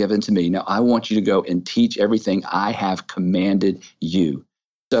has been given to me. Now, I want you to go and teach everything I have commanded you.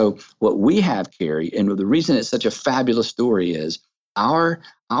 So what we have, Carey, and the reason it's such a fabulous story is our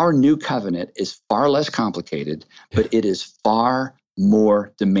new covenant is far less complicated, but it is far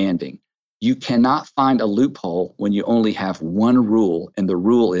more demanding. You cannot find a loophole when you only have one rule, and the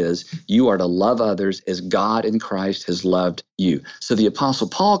rule is you are to love others as God in Christ has loved you. So the Apostle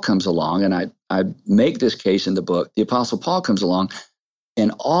Paul comes along, and I make this case in the book. The Apostle Paul comes along,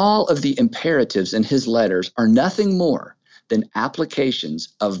 and all of the imperatives in his letters are nothing more than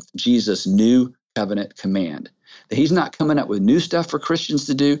applications of Jesus' new covenant command. He's not coming up with new stuff for Christians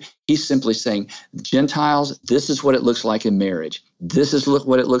to do. He's simply saying, Gentiles, this is what it looks like in marriage. This is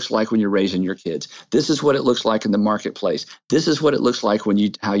what it looks like when you're raising your kids. This is what it looks like in the marketplace. This is what it looks like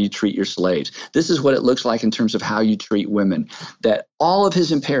how you treat your slaves. This is what it looks like in terms of how you treat women. That all of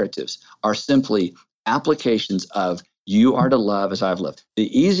his imperatives are simply applications of you are to love as I've loved.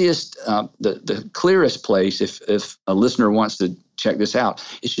 The easiest, the clearest place, if a listener wants to check this out,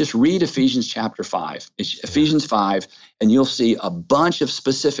 is just read Ephesians chapter 5. It's Ephesians 5, and you'll see a bunch of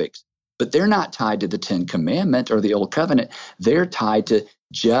specifics, but they're not tied to the 10 Commandments or the Old Covenant. They're tied to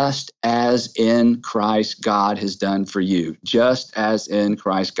just as in Christ God has done for you. Just as in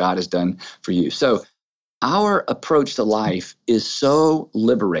Christ God has done for you. So our approach to life is so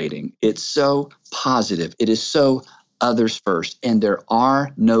liberating. It's so positive. It is so others first, and there are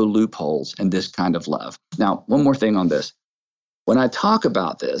no loopholes in this kind of love. Now, one more thing on this. When I talk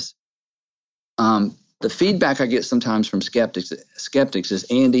about this, the feedback I get sometimes from skeptics is,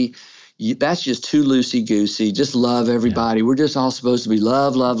 Andy, that's just too loosey-goosey. Just love everybody. Yeah. We're just all supposed to be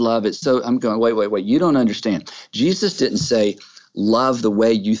love, love, love. It's so, I'm going, wait. You don't understand. Jesus didn't say, love the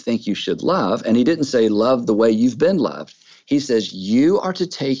way you think you should love, and he didn't say, love the way you've been loved. He says, you are to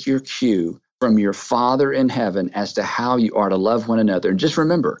take your cue from your Father in heaven as to how you are to love one another. And just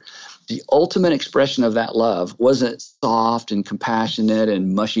remember, the ultimate expression of that love wasn't soft and compassionate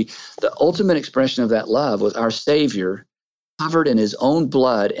and mushy. The ultimate expression of that love was our Savior covered in his own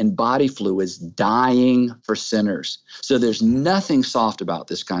blood and body fluids, dying for sinners. So there's nothing soft about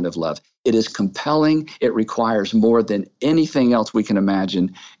this kind of love. It is compelling. It requires more than anything else we can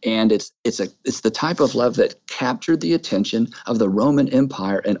imagine. And it's the type of love that captured the attention of the Roman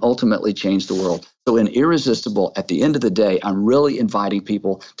Empire and ultimately changed the world. So in Irresistible, at the end of the day, I'm really inviting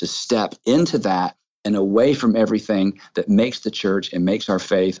people to step into that and away from everything that makes the church and makes our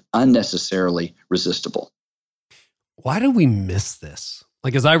faith unnecessarily resistible. Why do we miss this?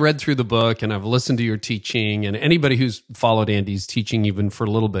 Like, as I read through the book and I've listened to your teaching, and anybody who's followed Andy's teaching even for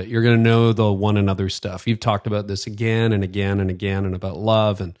a little bit, you're going to know the one another stuff. You've talked about this again and again and again, and about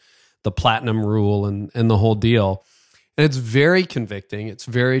love and the platinum rule and the whole deal. And it's very convicting. It's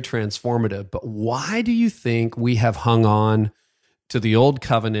very transformative. But why do you think we have hung on to the old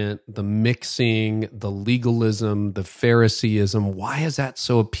covenant, the mixing, the legalism, the Phariseeism? Why is that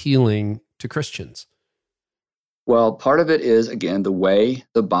so appealing to Christians? Well, part of it is, again, the way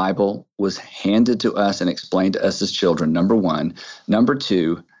the Bible was handed to us and explained to us as children, number one. Number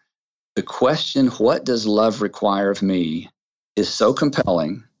two, the question, what does love require of me, is so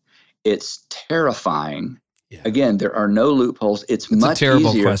compelling. It's terrifying. Yeah. Again, there are no loopholes. It's much easier. It's a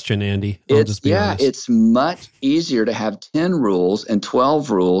terrible question, Andy. I'll just be honest. It's much easier to have 10 rules and 12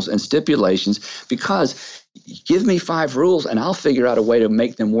 rules and stipulations, because give me 5 rules and I'll figure out a way to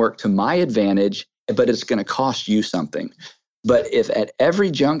make them work to my advantage, but it's going to cost you something. But if at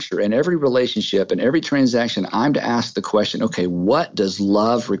every juncture and every relationship and every transaction, I'm to ask the question, okay, what does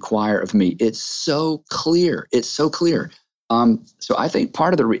love require of me? It's so clear. It's so clear. So I think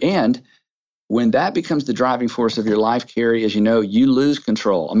part of and when that becomes the driving force of your life, Carey, as you know, you lose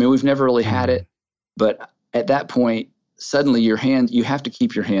control. I mean, we've never really had it, but at that point, suddenly you have to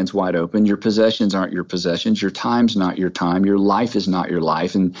keep your hands wide open. Your possessions aren't your possessions. Your time's not your time. Your life is not your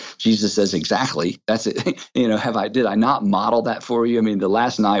life. And Jesus says, exactly, that's it. Did I not model that for you? I mean, the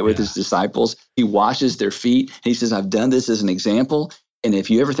last night with his disciples, he washes their feet. He says, I've done this as an example. And if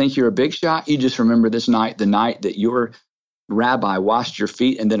you ever think you're a big shot, you just remember this night, the night that your rabbi washed your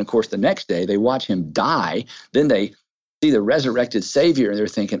feet. And then, of course, the next day they watch him die. Then they see the resurrected Savior and they're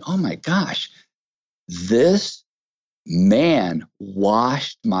thinking, oh my gosh, this man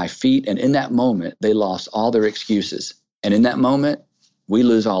washed my feet. And in that moment, they lost all their excuses. And in that moment, we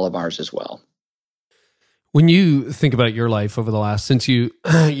lose all of ours as well. When you think about your life over the last, since you,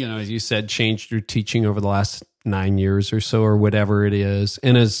 as you said, changed your teaching over the last 9 years or so, or whatever it is,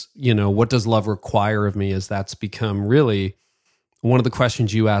 and as, what does love require of me, as that's become really one of the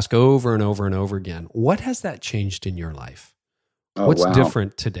questions you ask over and over and over again. What has that changed in your life? Oh, What's wow.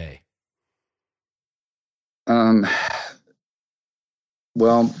 different today?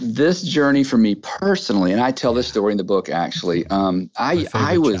 Well, this journey for me personally, and I tell this story in the book, actually,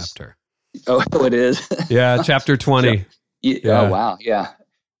 I was, chapter. Oh, it is. Yeah. Chapter 20. Yeah. Oh, wow. Yeah.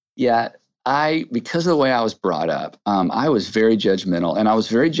 Yeah. Because of the way I was brought up, I was very judgmental, and I was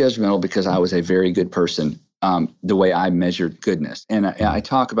very judgmental because I was a very good person, the way I measured goodness. And I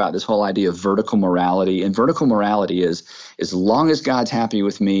talk about this whole idea of vertical morality, and vertical morality is, as long as God's happy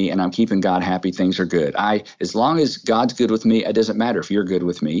with me and I'm keeping God happy, things are good. As long as God's good with me, it doesn't matter if you're good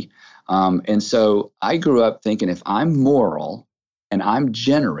with me. And so I grew up thinking, if I'm moral and I'm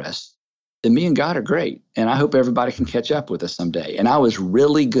generous, then me and God are great. And I hope everybody can catch up with us someday. And I was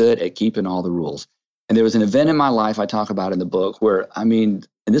really good at keeping all the rules. And there was an event in my life I talk about in the book where, and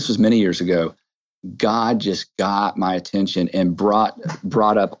this was many years ago, God just got my attention and brought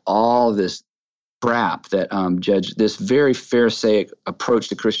up all this crap that this very Pharisaic approach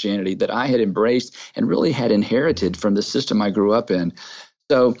to Christianity that I had embraced and really had inherited from the system I grew up in.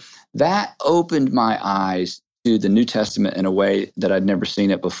 So that opened my eyes to the New Testament in a way that I'd never seen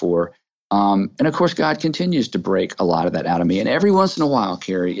it before. And of course, God continues to break a lot of that out of me. And every once in a while,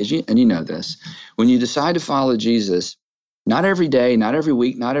 Carey, and you know this, when you decide to follow Jesus, not every day, not every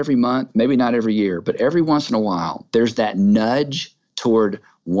week, not every month, maybe not every year, but every once in a while, there's that nudge toward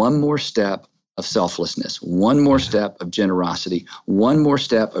one more step of selflessness, one more step of generosity, one more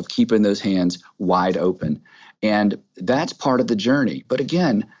step of keeping those hands wide open. And that's part of the journey. But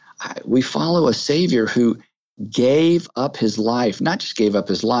again, we follow a Savior who gave up his life, not just gave up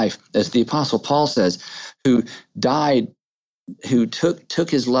his life, as the Apostle Paul says, who died, who took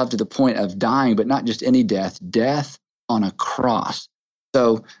his love to the point of dying, but not just any death on a cross.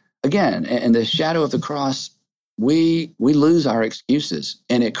 So again, in the shadow of the cross, we lose our excuses,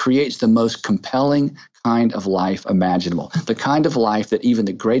 and it creates the most compelling kind of life imaginable, the kind of life that even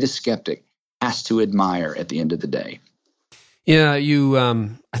the greatest skeptic has to admire at the end of the day. Yeah,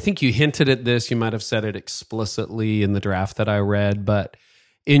 I think you hinted at this. You might have said it explicitly in the draft that I read, but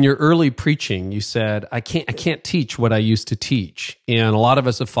in your early preaching, you said, I can't teach what I used to teach. And a lot of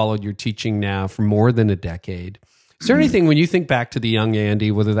us have followed your teaching now for more than a decade. Is there anything, when you think back to the young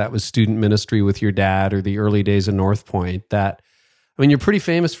Andy, whether that was student ministry with your dad or the early days of North Point, that, you're pretty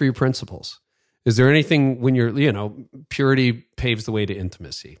famous for your principles. Is there anything when you're, purity paves the way to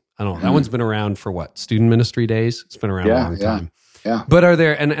intimacy? I don't know. That one's been around for what? Student ministry days? It's been around a long time. Yeah. But are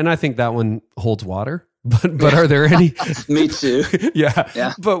there, and I think that one holds water, but are there any? Me too.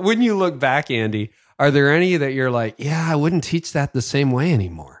 Yeah. But when you look back, Andy, are there any that you're like, I wouldn't teach that the same way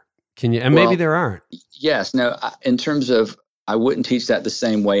anymore? Can you? And maybe there aren't. Yes. No, in terms of, I wouldn't teach that the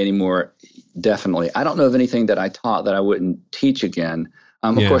same way anymore. Definitely. I don't know of anything that I taught that I wouldn't teach again.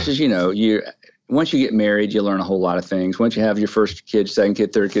 Of course, as you know, once you get married, you learn a whole lot of things. Once you have your first kid, second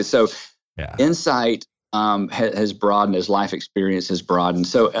kid, third kid. So insight has broadened as life experience has broadened.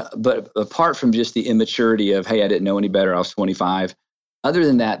 So, but apart from just the immaturity of, hey, I didn't know any better, I was 25. Other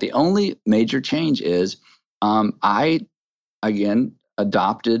than that, the only major change is I, again,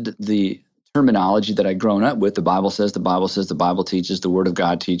 adopted the terminology that I'd grown up with. The Bible says, the Bible says, the Bible teaches, the Word of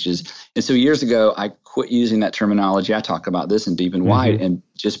God teaches. And so years ago, I quit using that terminology. I talk about this in Deep and Wide and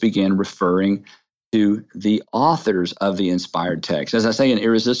just began referring to the authors of the inspired text. As I say in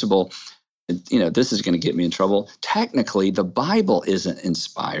Irresistible, this is going to get me in trouble. Technically, the Bible isn't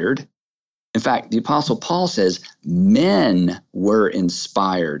inspired. In fact, the Apostle Paul says men were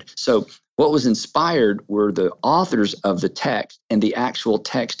inspired. So what was inspired were the authors of the text and the actual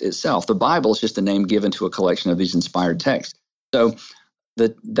text itself. The Bible is just a name given to a collection of these inspired texts. So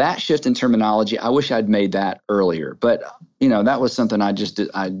that shift in terminology, I wish I'd made that earlier. But that was something I just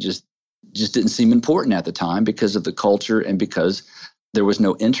didn't seem important at the time because of the culture and because there was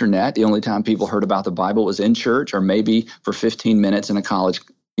no internet. The only time people heard about the Bible was in church or maybe for 15 minutes in a college,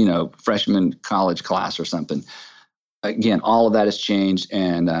 freshman college class or something. Again, all of that has changed.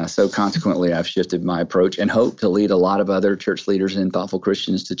 And so consequently, I've shifted my approach and hope to lead a lot of other church leaders and thoughtful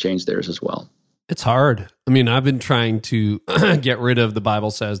Christians to change theirs as well. It's hard. I mean, I've been trying to get rid of the Bible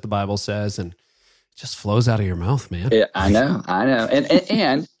says, and it just flows out of your mouth, man. Yeah, I know.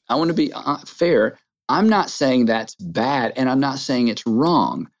 And I want to be fair. I'm not saying that's bad, and I'm not saying it's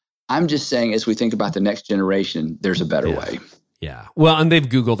wrong. I'm just saying, as we think about the next generation, there's a better way. Yeah. Well, and they've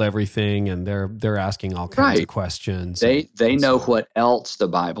Googled everything, and they're asking all kinds of questions. They know what else the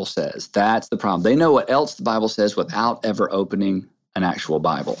Bible says. That's the problem. They know what else the Bible says without ever opening an actual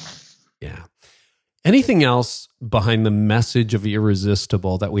Bible. Yeah. Anything else behind the message of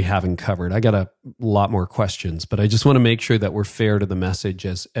Irresistible that we haven't covered? I got a lot more questions, but I just want to make sure that we're fair to the message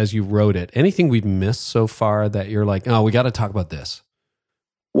as you wrote it. Anything we've missed so far that you're like, oh, we got to talk about this?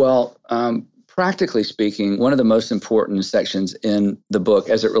 Well, practically speaking, one of the most important sections in the book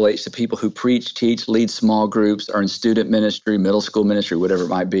as it relates to people who preach, teach, lead small groups, are in student ministry, middle school ministry, whatever it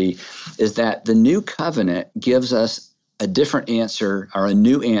might be, is that the new covenant gives us a different answer or a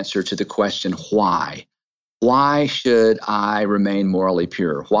new answer to the question, why? Why should I remain morally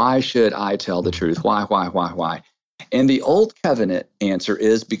pure? Why should I tell the truth? Why? And the old covenant answer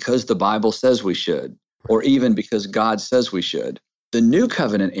is because the Bible says we should, or even because God says we should. The new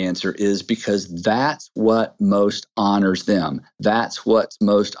covenant answer is because that's what most honors them. That's what's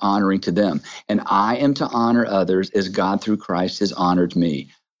most honoring to them. And I am to honor others as God through Christ has honored me.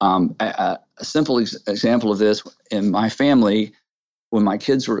 A simple example of this in my family, when my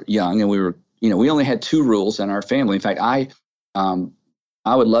kids were young and we only had 2 rules in our family. In fact, I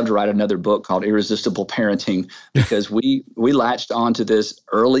would love to write another book called Irresistible Parenting, because we latched onto this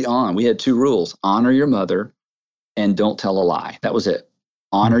early on. We had 2 rules: honor your mother and don't tell a lie. That was it.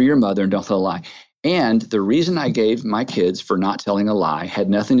 Honor your mother and don't tell a lie. And the reason I gave my kids for not telling a lie had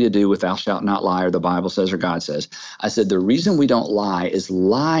nothing to do with thou shalt not lie or the Bible says or God says. I said, the reason we don't lie is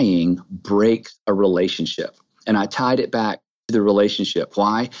lying breaks a relationship. And I tied it back to the relationship.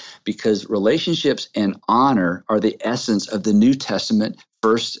 Why? Because relationships and honor are the essence of the New Testament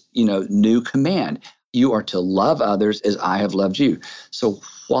first, new command. You are to love others as I have loved you. So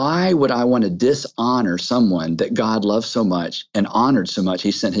why would I want to dishonor someone that God loves so much and honored so much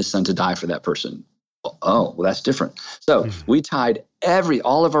he sent his son to die for that person? Oh, well, that's different. So we tied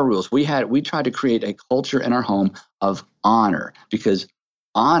all of our rules. We tried to create a culture in our home of honor, because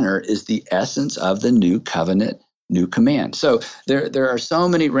honor is the essence of the new covenant, new command. So there are so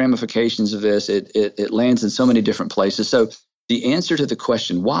many ramifications of this. It lands in so many different places. So the answer to the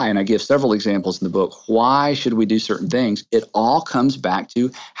question why, and I give several examples in the book, why should we do certain things? It all comes back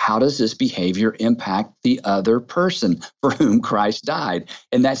to, how does this behavior impact the other person for whom Christ died?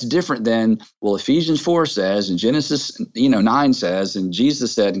 And that's different than, well, Ephesians 4 says, and Genesis 9 says, and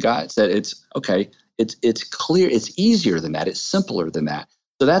Jesus said, and God said. It's okay. It's clear. It's easier than that. It's simpler than that.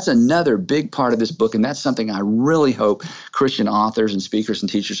 So that's another big part of this book, and that's something I really hope Christian authors and speakers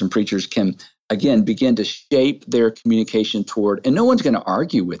and teachers and preachers can, again, begin to shape their communication toward. And no one's going to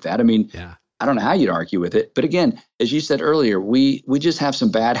argue with that. I mean, I don't know how you'd argue with it. But again, as you said earlier, we just have some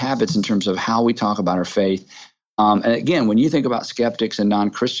bad habits in terms of how we talk about our faith. And again, when you think about skeptics and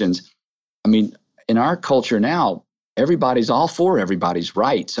non-Christians, I mean, in our culture now, everybody's all for everybody's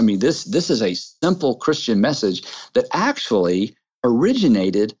rights. I mean, this is a simple Christian message that actually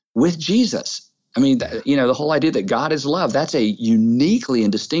originated with Jesus. I mean, the whole idea that God is love, that's a uniquely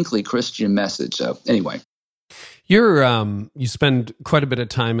and distinctly Christian message. So anyway. You spend quite a bit of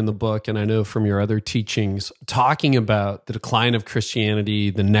time in the book, and I know from your other teachings, talking about the decline of Christianity,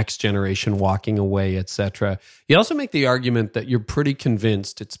 the next generation walking away, etc. You also make the argument that you're pretty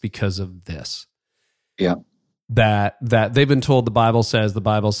convinced it's because of this. Yeah. That they've been told the Bible says,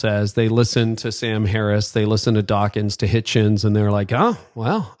 they listen to Sam Harris, they listen to Dawkins, to Hitchens, and they're like, oh,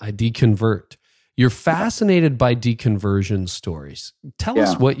 well, I deconvert. You're fascinated by deconversion stories. Tell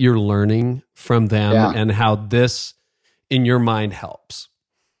us what you're learning from them and how this, in your mind, helps.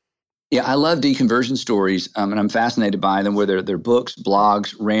 Yeah, I love deconversion stories, and I'm fascinated by them, whether they're books,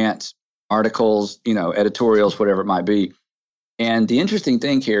 blogs, rants, articles, editorials, whatever it might be. And the interesting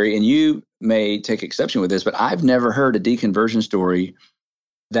thing, Carey, and you may take exception with this, but I've never heard a deconversion story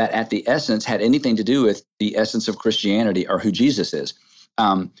that at the essence had anything to do with the essence of Christianity or who Jesus is.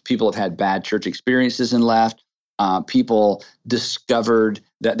 People have had bad church experiences and left. People discovered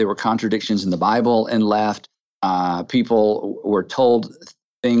that there were contradictions in the Bible and left. People were told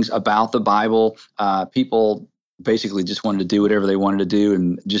things about the Bible. People basically just wanted to do whatever they wanted to do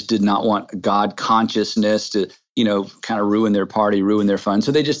and just did not want God consciousness to, kind of ruin their party, ruin their fun.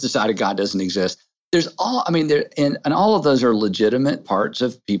 So they just decided God doesn't exist. And all of those are legitimate parts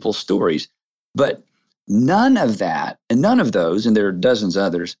of people's stories. But none of that, and none of those, and there are dozens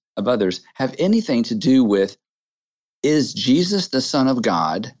of others, have anything to do with, is Jesus the Son of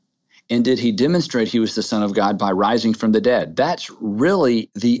God? And did he demonstrate he was the Son of God by rising from the dead? That's really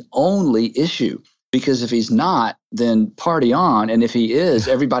the only issue. Because if he's not, then party on. And if he is,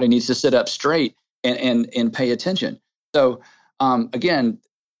 everybody needs to sit up straight and pay attention. So again,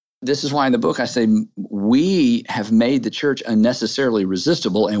 this is why in the book I say we have made the church unnecessarily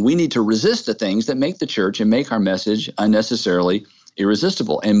resistible, and we need to resist the things that make the church and make our message unnecessarily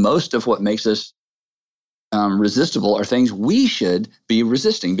irresistible. And most of what makes us resistible are things we should be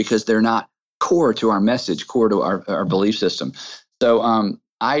resisting because they're not core to our message, core to our belief system. So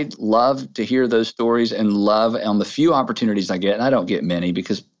I love to hear those stories and love on the few opportunities I get, and I don't get many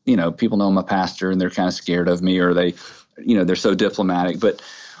because, people know I'm a pastor and they're kind of scared of me, or they're so diplomatic. But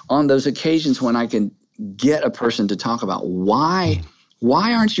on those occasions when I can get a person to talk about why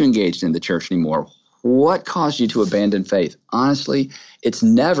aren't you engaged in the church anymore? What caused you to abandon faith? Honestly, it's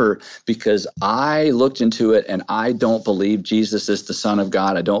never because I looked into it and I don't believe Jesus is the Son of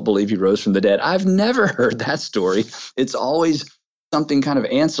God. I don't believe he rose from the dead. I've never heard that story. It's always something kind of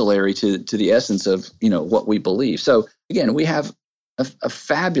ancillary to the essence of, what we believe. So again, we have a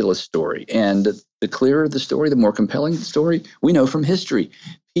fabulous story. And the clearer the story, the more compelling the story, we know from history.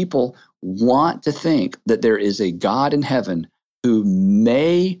 People want to think that there is a God in heaven who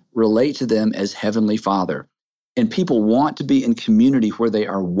may relate to them as Heavenly Father. And people want to be in community where they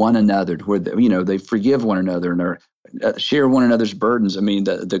are one another, where they forgive one another and share one another's burdens. I mean,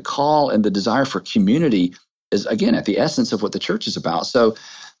 the call and the desire for community is, again, at the essence of what the church is about. So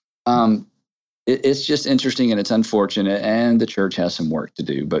it's just interesting and it's unfortunate, and the church has some work to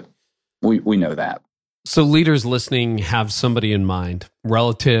do, but we know that. So leaders listening have somebody in mind,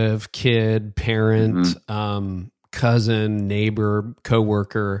 relative, kid, parent, cousin, neighbor,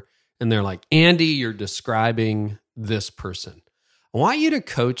 coworker, and they're like, Andy, you're describing this person. I want you to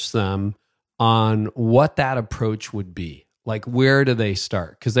coach them on what that approach would be. Like, where do they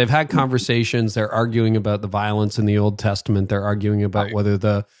start? Because they've had conversations. They're arguing about the violence in the Old Testament. They're arguing about whether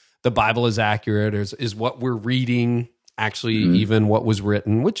the Bible is accurate, or is what we're reading actually even what was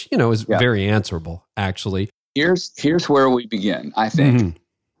written, which, is very answerable, actually. Here's where we begin, I think.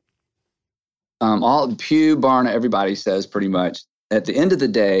 All Pew, Barna, everybody says pretty much, at the end of the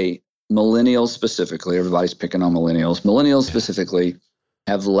day, millennials specifically, everybody's picking on millennials specifically,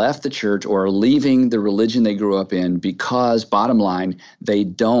 have left the church or are leaving the religion they grew up in because, bottom line, they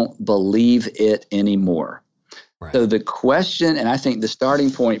don't believe it anymore. Right. So the question, and I think the starting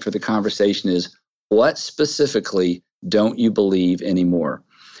point for the conversation is, what specifically don't you believe anymore?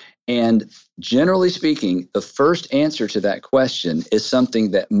 And generally speaking, the first answer to that question is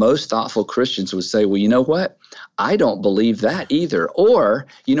something that most thoughtful Christians would say, well, you know what? I don't believe that either. Or,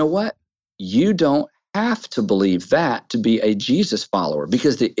 you know what? You don't have to believe that to be a Jesus follower,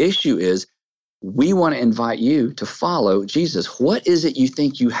 because the issue is we want to invite you to follow Jesus. What is it you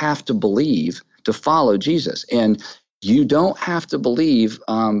think you have to believe to follow Jesus? And you don't have to believe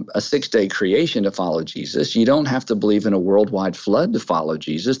a 6-day creation to follow Jesus. You don't have to believe in a worldwide flood to follow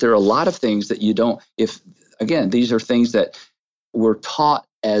Jesus. There are a lot of things that you don't, these are things that we're taught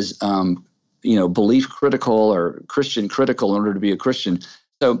as, belief critical or Christian critical in order to be a Christian.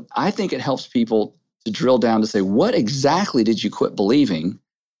 So I think it helps people to drill down to say, what exactly did you quit believing?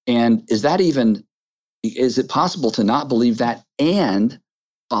 And is it possible to not believe that and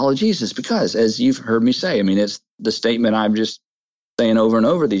follow Jesus? Because as you've heard me say, it's the statement I'm just saying over and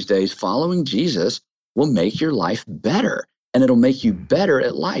over these days, following Jesus will make your life better, and it'll make you better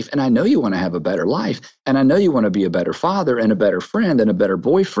at life. And I know you want to have a better life, and I know you want to be a better father and a better friend and a better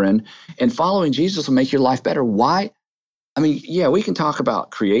boyfriend, and following Jesus will make your life better. Why? We can talk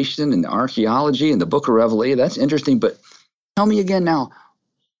about creation and archaeology and the book of Revelation. That's interesting, but tell me again now,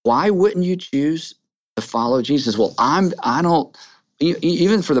 why wouldn't you choose to follow Jesus? Well,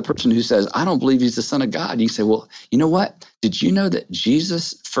 even for the person who says, I don't believe he's the Son of God, you say, well, you know what? Did you know that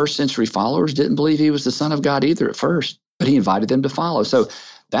Jesus' first century followers didn't believe he was the Son of God either at first, but he invited them to follow? So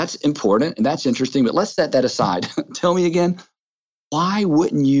that's important and that's interesting, but let's set that aside. Tell me again, why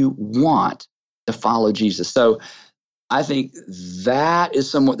wouldn't you want to follow Jesus? So I think that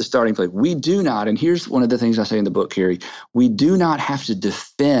is somewhat the starting place. We do not, and here's one of the things I say in the book, Carey, we do not have to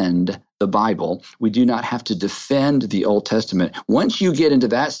defend the Bible. We do not have to defend the Old Testament. Once you get into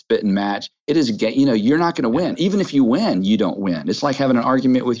that spitting match, it is, you're not going to win. Even if you win, you don't win. It's like having an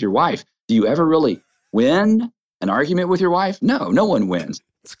argument with your wife. Do you ever really win an argument with your wife? No one wins.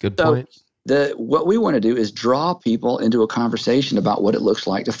 That's a good point. What we want to do is draw people into a conversation about what it looks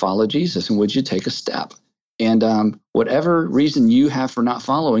like to follow Jesus. And would you take a step? And whatever reason you have for not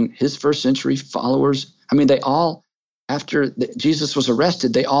following his first century followers, they all, after Jesus was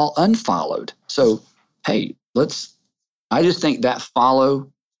arrested, they all unfollowed. So, hey, I just think that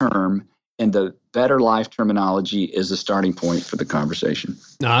follow term and the better life terminology is the starting point for the conversation.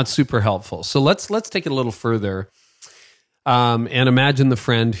 No, that's super helpful. So let's take it a little further. And imagine the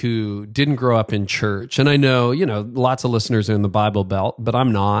friend who didn't grow up in church. And I know, lots of listeners are in the Bible Belt, but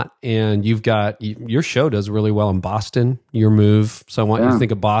I'm not. And your show does really well in Boston, your move. So I want you to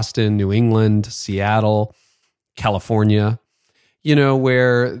think of Boston, New England, Seattle, California,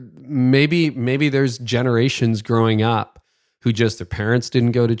 where maybe there's generations growing up who just their parents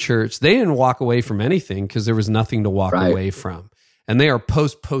didn't go to church. They didn't walk away from anything because there was nothing to walk away from. And they are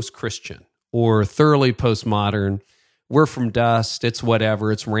post-Christian or thoroughly postmodern. We're from dust, it's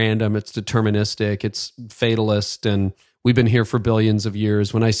whatever, it's random, it's deterministic, it's fatalist, and we've been here for billions of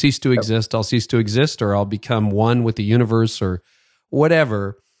years. When I cease to exist, I'll cease to exist, or I'll become one with the universe, or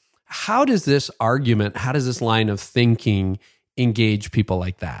whatever. How does this line of thinking engage people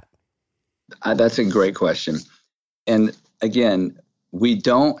like that? That's a great question. And again, we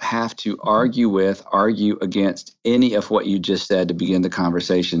don't have to argue against any of what you just said to begin the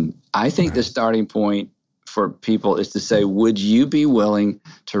conversation. I think the starting point for people is to say, would you be willing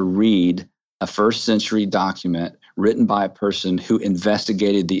to read a first century document written by a person who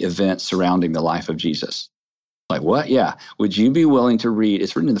investigated the events surrounding the life of Jesus? Like, what? Yeah. Would you be willing to read?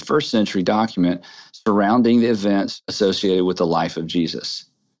 It's written in the first century document surrounding the events associated with the life of Jesus.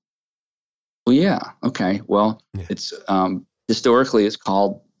 Well, yeah. Okay. Well, it's historically it's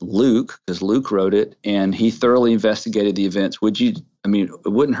called Luke because Luke wrote it and he thoroughly investigated the events. It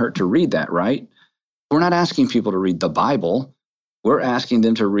wouldn't hurt to read that, right? We're not asking people to read the Bible. We're asking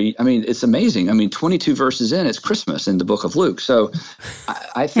them to read. It's amazing. 22 verses in, it's Christmas in the book of Luke. So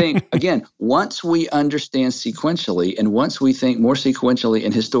I think, again, once we understand sequentially and once we think more sequentially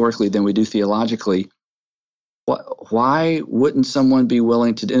and historically than we do theologically, why wouldn't someone be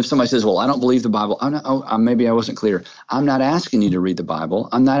willing to? If somebody says, well, I don't believe the Bible, maybe I wasn't clear. I'm not asking you to read the Bible.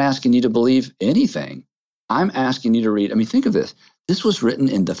 I'm not asking you to believe anything. I'm asking you to read. Think of this. This was written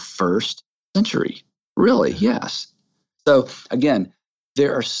in the first century. Really? Yes. So again,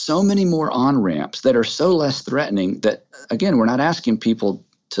 there are so many more on-ramps that are so less threatening that, again, we're not asking people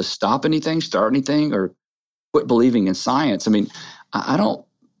to stop anything, start anything, or quit believing in science. I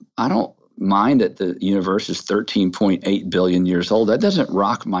don't mind that the universe is 13.8 billion years old. That doesn't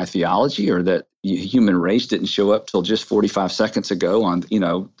rock my theology, or that the human race didn't show up till just 45 seconds ago on,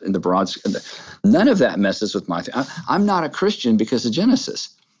 in the broad. None of that messes with my I'm not a Christian because of Genesis.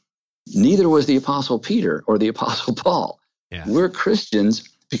 Neither was the Apostle Peter or the Apostle Paul. Yeah. We're Christians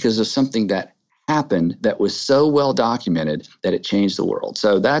because of something that happened that was so well documented that it changed the world.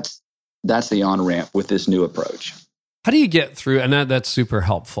 So that's the on-ramp with this new approach. How do you get through, and that's super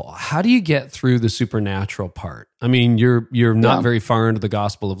helpful, how do you get through the supernatural part? You're not very far into the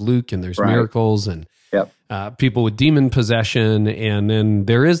Gospel of Luke, and there's miracles and people with demon possession, and then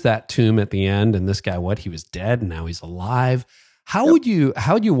there is that tomb at the end, and this guy, he was dead, and now he's alive. How would you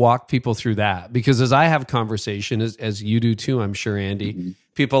walk people through that? Because as I have conversation, as you do too, I'm sure, Andy,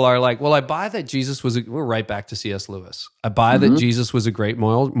 people are like, well, I buy that Jesus we're right back to C.S. Lewis. I buy that Jesus was a great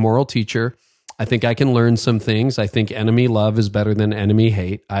moral teacher. I think I can learn some things. I think enemy love is better than enemy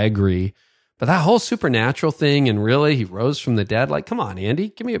hate. I agree. But that whole supernatural thing, and really he rose from the dead, come on, Andy,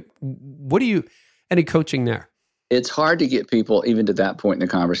 give me any coaching there? It's hard to get people even to that point in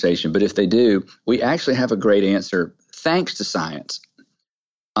the conversation, but if they do, we actually have a great answer thanks to science.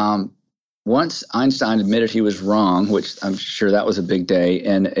 Once Einstein admitted he was wrong, which I'm sure that was a big day,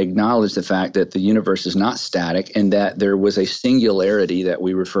 and acknowledged the fact that the universe is not static and that there was a singularity that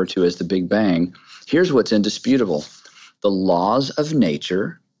we refer to as the Big Bang, here's what's indisputable. The laws of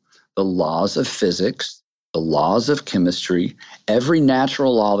nature, the laws of physics, the laws of chemistry, every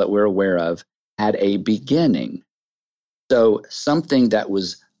natural law that we're aware of had a beginning. So something that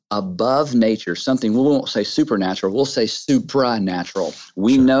was above nature, something, we won't say supernatural, we'll say supranatural.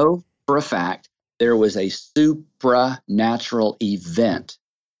 We know for a fact there was a supranatural event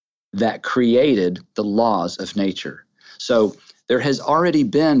that created the laws of nature. So there has already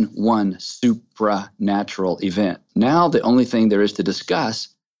been one supranatural event. Now the only thing there is to discuss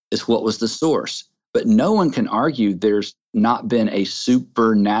is what was the source. But no one can argue there's not been a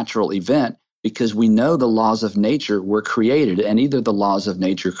supernatural event, because we know the laws of nature were created, and either the laws of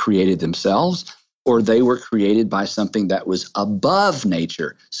nature created themselves or they were created by something that was above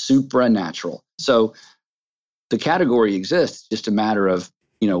nature, supranatural. So the category exists, just a matter of,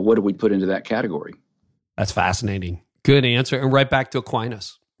 what do we put into that category? That's fascinating. Good answer. And right back to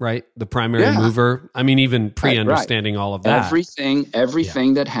Aquinas, right? The primary mover. Even pre-understanding all of that.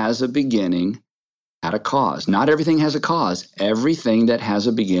 Everything that has a beginning had a cause. Not everything has a cause. Everything that has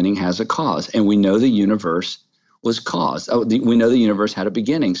a beginning has a cause. And we know the universe was cause. We know the universe had a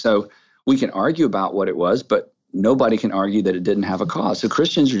beginning. So we can argue about what it was, but nobody can argue that it didn't have a cause. So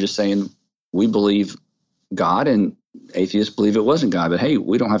Christians are just saying, we believe God, and atheists believe it wasn't God. But hey,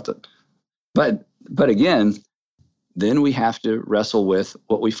 we don't have to. But again, then we have to wrestle with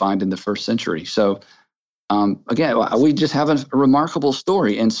what we find in the first century. So again, we just have a remarkable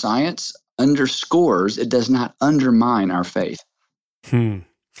story, and science underscores, it does not undermine our faith.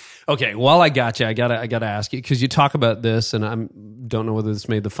 Okay, well, I got you. I gotta ask you, because you talk about this, and I don't know whether this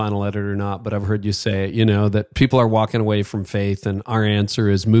made the final edit or not, but I've heard you say it, that people are walking away from faith, and our answer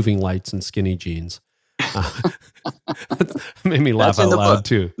is moving lights and skinny jeans. Made me laugh out loud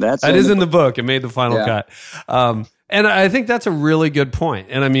too. That is in the book. It made the final cut. And I think that's a really good point.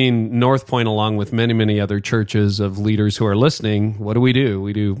 And I mean, North Point, along with many, many other churches of leaders who are listening, what do?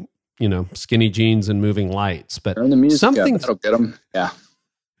 We do, skinny jeans and moving lights. But turn the music up, that'll get them. Yeah.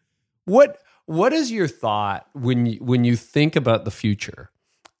 What is your thought when you think about the future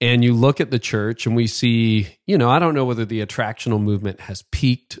and you look at the church and we see, I don't know whether the attractional movement has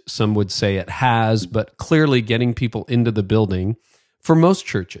peaked. Some would say it has, but clearly getting people into the building for most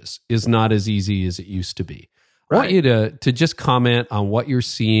churches is not as easy as it used to be. Right. I want you to just comment on what you're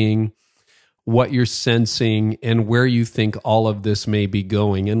seeing, what you're sensing, and where you think all of this may be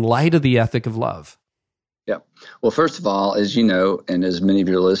going in light of the ethic of love. Yeah. Well, first of all, as you know, and as many of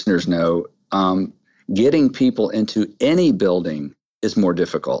your listeners know, getting people into any building is more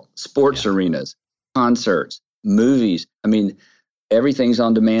difficult. Sports arenas, concerts, movies. I mean, everything's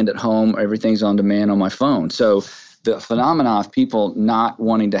on demand at home. Everything's on demand on my phone. So the phenomena of people not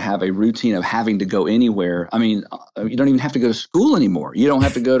wanting to have a routine of having to go anywhere. I mean, you don't even have to go to school anymore. You don't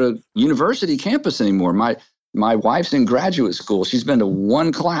have to go to university campus anymore. My wife's in graduate school. She's been to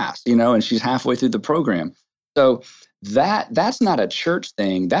one class, and she's halfway through the program. So that's not a church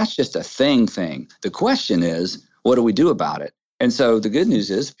thing. That's just a thing. The question is, what do we do about it? And so the good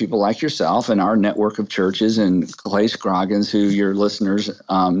news is people like yourself and our network of churches and Clay Scroggins, who your listeners,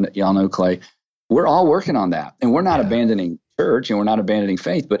 y'all know Clay, we're all working on that. And we're not abandoning church and we're not abandoning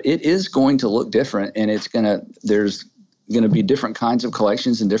faith, but it is going to look different. And there's going to be different kinds of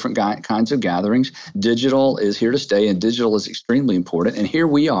collections and different kinds of gatherings. Digital is here to stay, and digital is extremely important. And here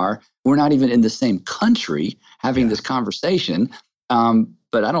we are. We're not even in the same country having this conversation.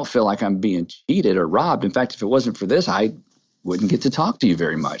 But I don't feel like I'm being cheated or robbed. In fact, if it wasn't for this, I wouldn't get to talk to you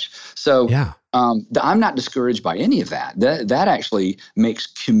very much. So I'm not discouraged by any of that. That actually makes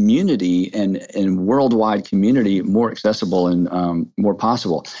community and worldwide community more accessible and more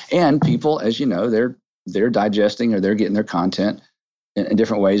possible. And people, as you know, they're digesting or they're getting their content in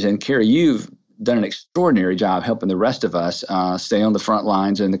different ways. And Carey, you've done an extraordinary job helping the rest of us stay on the front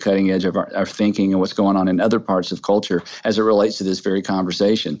lines and the cutting edge of our thinking and what's going on in other parts of culture as it relates to this very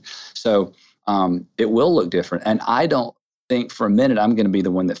conversation. So it will look different. And I don't think for a minute I'm going to be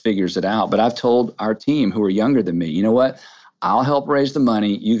the one that figures it out. But I've told our team who are younger than me, you know what? I'll help raise the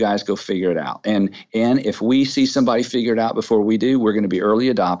money. You guys go figure it out. And if we see somebody figure it out before we do, we're going to be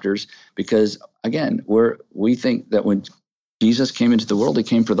early adopters because, again, we think that when Jesus came into the world, he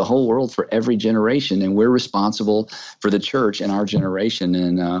came for the whole world, for every generation, and we're responsible for the church in our generation.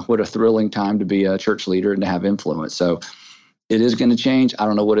 And what a thrilling time to be a church leader and to have influence. So it is going to change. I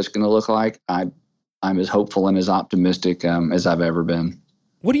don't know what it's going to look like. I'm as hopeful and as optimistic as I've ever been.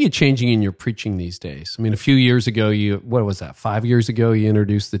 What are you changing in your preaching these days? I mean, a few years ago, 5 years ago, you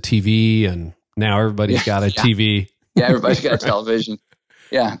introduced the TV, and now everybody's got a TV. Yeah, everybody's got a television.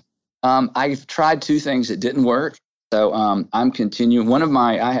 Yeah. I've tried two things that didn't work. So I'm continuing.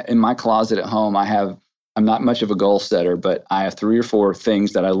 In my closet at home, I'm not much of a goal setter, but I have 3 or 4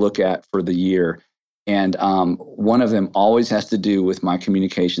 things that I look at for the year. And one of them always has to do with my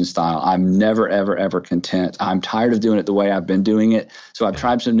communication style. I'm never, ever, ever content. I'm tired of doing it the way I've been doing it. So I've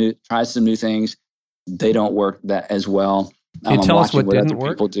tried some new things. They don't work that as well. Can you tell us what didn't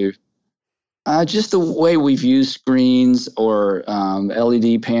work? People do. Just the way we've used screens or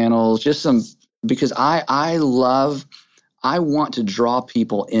LED panels. Because I want to draw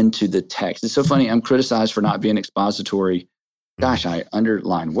people into the text. It's so funny. I'm criticized for not being expository. Gosh, I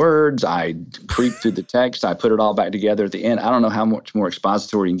underline words, I creep through the text, I put it all back together at the end. I don't know how much more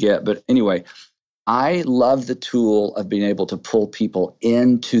expository you can get. But anyway, I love the tool of being able to pull people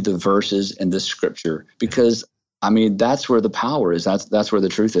into the verses in the scripture because, I mean, that's where the power is. That's where the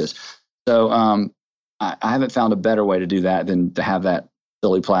truth is. So I haven't found a better way to do that than to have that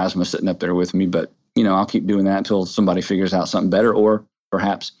silly plasma sitting up there with me. But, I'll keep doing that until somebody figures out something better, or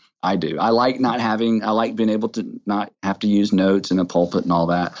perhaps I do. I like being able to not have to use notes in a pulpit and all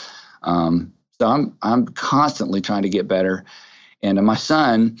that. So I'm constantly trying to get better. And my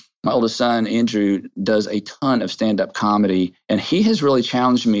son, my oldest son, Andrew, does a ton of stand-up comedy, and he has really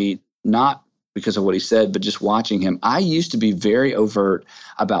challenged me, not because of what he said, but just watching him. I used to be very overt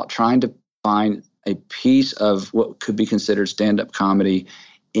about trying to find a piece of what could be considered stand-up comedy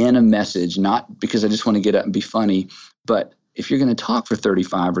in a message, not because I just want to get up and be funny, but if you're going to talk for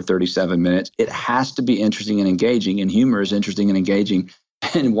 35 or 37 minutes, it has to be interesting and engaging, and humor is interesting and engaging.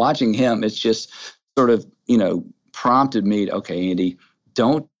 And watching him, it's just sort of, prompted me to, okay, Andy,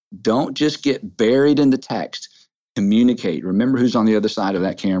 don't just get buried in the text. Communicate. Remember who's on the other side of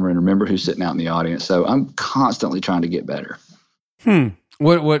that camera, and remember who's sitting out in the audience. So I'm constantly trying to get better.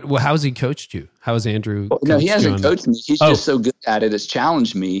 How's he coached you? How has Andrew? No, he hasn't coached me. He's just so good at it. It's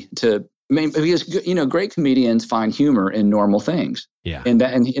challenged me to. Because great comedians find humor in normal things. Yeah, and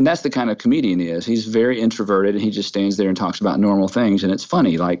that's the kind of comedian he is. He's very introverted, and he just stands there and talks about normal things, and it's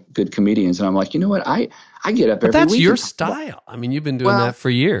funny, like good comedians. And I'm like, you know what? I get up every week. That's your style. I mean, you've been doing that for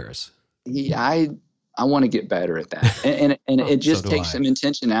years. I want to get better at that, and it just takes some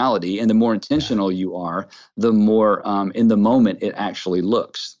intentionality. And the more intentional you are, the more in the moment it actually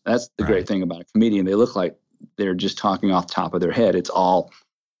looks. That's the great thing about a comedian. They look like they're just talking off the top of their head. It's all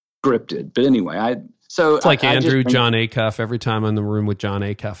scripted. But anyway, it's like Andrew, John Acuff. Every time I'm in the room with John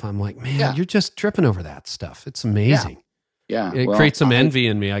Acuff, I'm like, man, you're just tripping over that stuff. It's amazing. Yeah. It creates some envy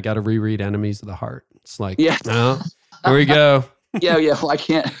in me. I got to reread Enemies of the Heart. It's like, no, here we go. Yeah. Well, I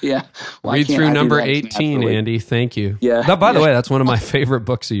can't. Yeah. Read through number 18, absolutely. Andy. Thank you. Yeah. Now, by the way, that's one of my favorite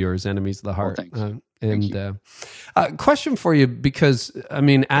books of yours, Enemies of the Heart. Question for you, because,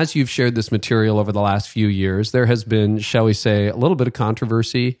 as you've shared this material over the last few years, there has been, shall we say, a little bit of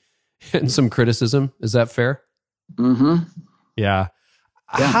controversy and some criticism. Is that fair? Mm-hmm. Yeah.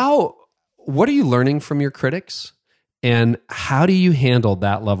 What are you learning from your critics? And how do you handle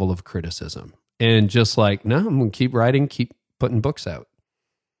that level of criticism? And just like, no, I'm going to keep writing, keep putting books out.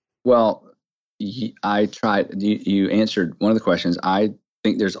 Well, I tried. You answered one of the questions. I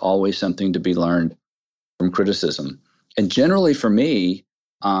think there's always something to be learned from criticism. And generally for me,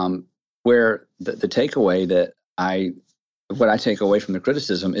 where the takeaway what I take away from the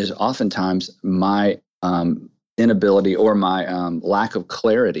criticism is oftentimes my inability or my lack of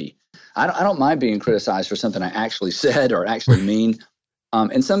clarity. I don't mind being criticized for something I actually said or actually mean.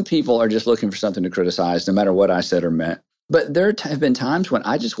 And some people are just looking for something to criticize, no matter what I said or meant. But there have been times when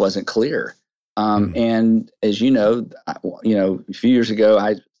I just wasn't clear. And as you know, a few years ago,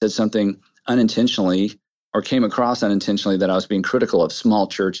 I said something unintentionally or came across unintentionally that I was being critical of small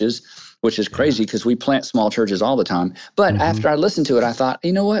churches, which is crazy because we plant small churches all the time. But after I listened to it, I thought,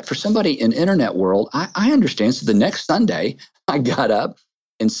 you know what? For somebody in internet world, I understand. So the next Sunday, I got up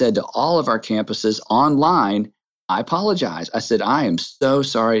and said to all of our campuses online, I apologize. I said, I am so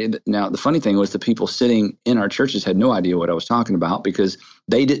sorry. Now, the funny thing was the people sitting in our churches had no idea what I was talking about because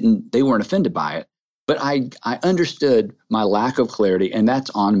they weren't offended by it. But I understood my lack of clarity, and that's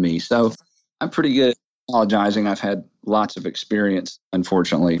on me. So I'm pretty good at apologizing. I've had lots of experience,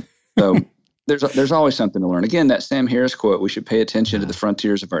 unfortunately. So there's always something to learn. Again, that Sam Harris quote, we should pay attention to the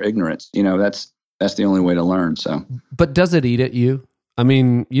frontiers of our ignorance. That's the only way to learn. So, but does it eat at you? I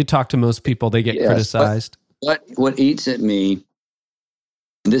mean, you talk to most people, they get criticized. What eats at me,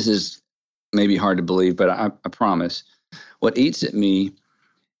 this is maybe hard to believe, but I promise, what eats at me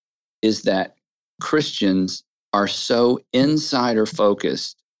is that Christians are so insider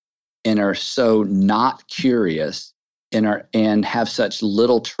focused and are so not curious and have such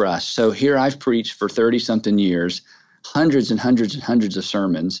little trust. So here I've preached for 30 something years, hundreds and hundreds and hundreds of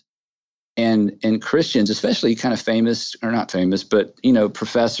sermons. And Christians, especially kind of famous or not famous, but,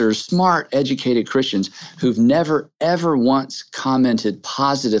 professors, smart, educated Christians who've never, ever once commented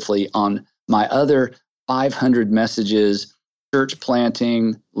positively on my other 500 messages, church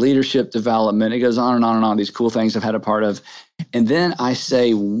planting, leadership development. It goes on and on and on, these cool things I've had a part of. And then I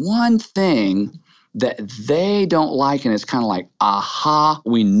say one thing that they don't like, and it's kind of like, aha,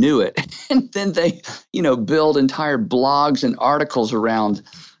 we knew it. And then they, build entire blogs and articles around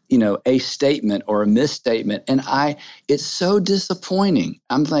a statement or a misstatement. And it's so disappointing.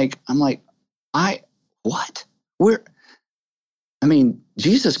 I'm like, what?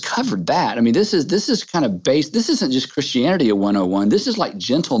 Jesus covered that. This is kind of based, this isn't just Christianity 101. This is like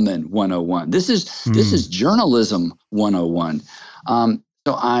gentleman 101. This is journalism 101.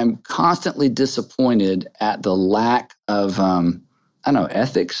 So I'm constantly disappointed at the lack of,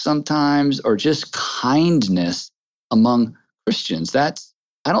 ethics sometimes, or just kindness among Christians.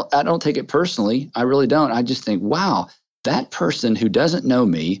 I don't take it personally. I really don't. I just think, wow, that person who doesn't know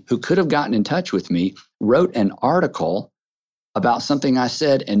me, who could have gotten in touch with me, wrote an article about something I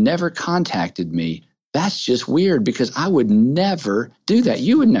said and never contacted me. that's just weird because I would never do that.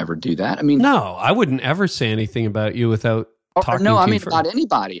 You would never do that. I mean, no, I wouldn't ever say anything about you without talking no, to I you mean, first. about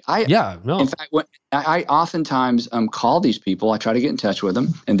anybody. No. In fact, when I oftentimes call these people, I try to get in touch with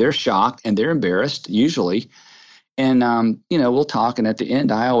them, and they're shocked and they're embarrassed usually. And, we'll talk. And at the end,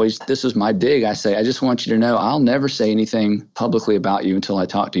 this is my dig. I say, I just want you to know, I'll never say anything publicly about you until I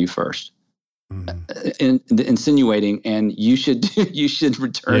talk to you first. Insinuating, and you should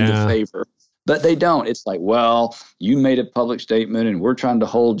return the favor. But they don't. It's like, well, you made a public statement and we're trying to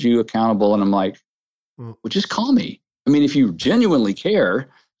hold you accountable. And I'm like, well, just call me. I mean, if you genuinely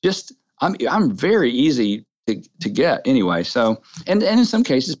care, I'm very easy to get anyway. So, and in some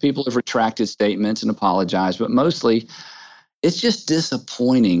cases, people have retracted statements and apologized, but mostly it's just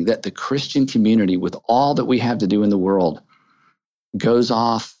disappointing that the Christian community, with all that we have to do in the world, goes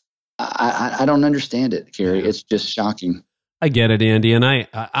off. I don't understand it, Carey. It's just shocking. I get it, Andy, and I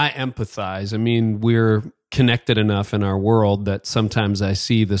empathize. I mean, we're connected enough in our world that sometimes I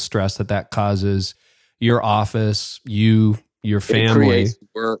see the stress that causes your office, your family. It creates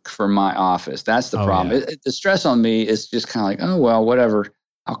work for my office. That's the problem. Yeah. The stress on me is just kind of like, oh, well, whatever.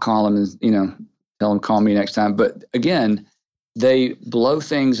 I'll call them and, tell them, call me next time. But again, they blow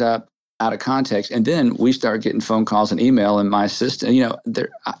things up out of context. And then we start getting phone calls and email, and my assistant,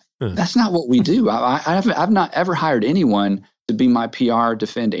 that's not what we do. I've not ever hired anyone to be my PR,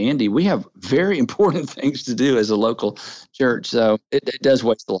 defend Andy. We have very important things to do as a local church. So it does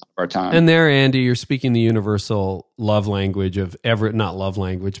waste a lot of our time. And there, Andy, you're speaking the universal love language of not love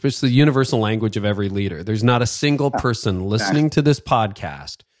language, but it's the universal language of every leader. There's not a single person listening to this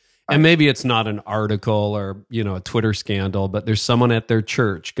podcast. And maybe it's not an article or, a Twitter scandal, but there's someone at their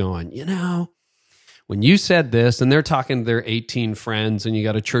church going, when you said this, and they're talking to their 18 friends, and you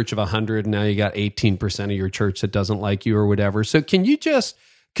got a church of 100, and now you got 18% of your church that doesn't like you or whatever. So can you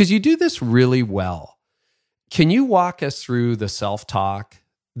because you do this really well, can you walk us through the self-talk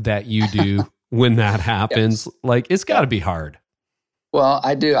that you do when that happens? Yes. Like, it's got to be hard. Well,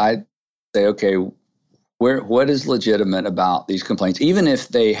 I do. I say, okay, what is legitimate about these complaints? Even if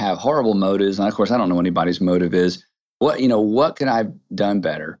they have horrible motives, and of course, I don't know what anybody's motive is. What could I have done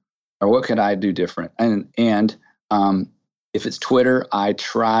better? Or what could I do different? And if it's Twitter, I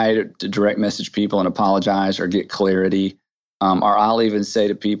try to direct message people and apologize or get clarity. Or I'll even say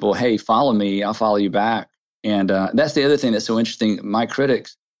to people, hey, follow me, I'll follow you back. And that's the other thing that's so interesting. My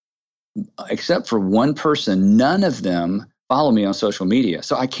critics, except for one person, none of them follow me on social media.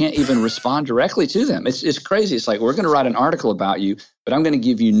 So I can't even respond directly to them. It's crazy. It's like, we're going to write an article about you, but I'm going to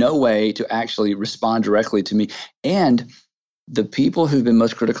give you no way to actually respond directly to me. And the people who've been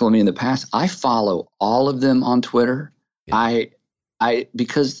most critical of me in the past, I follow all of them on Twitter. Yeah.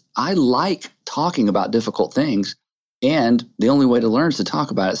 Because I like talking about difficult things, and the only way to learn is to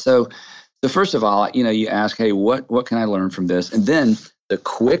talk about it. So first of all, you ask, hey, what can I learn from this? And then the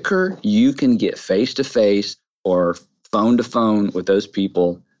quicker you can get face to face or phone to phone with those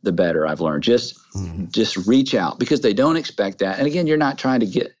people, the better. I've learned. Just reach out, because they don't expect that. And again, you're not trying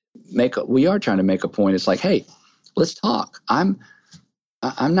to we are trying to make a point. It's like, hey, let's talk. I'm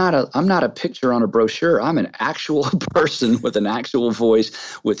not a picture on a brochure. I'm an actual person with an actual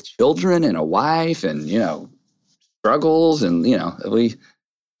voice, with children and a wife, and struggles, and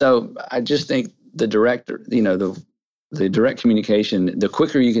So I just think the direct communication, the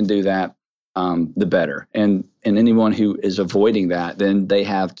quicker you can do that, the better. And anyone who is avoiding that, then they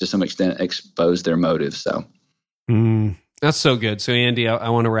have to some extent exposed their motives. So that's so good. So Andy, I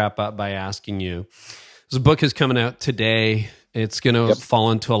want to wrap up by asking you. This book is coming out today. It's going to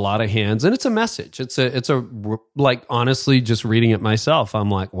fall into a lot of hands, and it's a message. It's a like, honestly, just reading it myself, I'm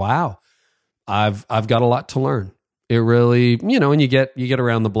like, wow, I've got a lot to learn. It really, when you get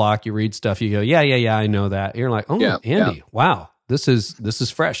around the block, you read stuff, you go, yeah, I know that. You're like, Andy, wow, this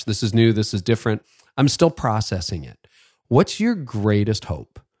is fresh. This is new. This is different. I'm still processing it. What's your greatest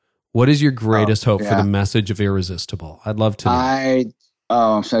hope? What is your greatest hope for the message of Irresistible? I'd love to know.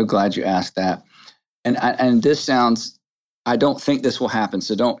 I'm so glad you asked that. And this sounds, I don't think this will happen.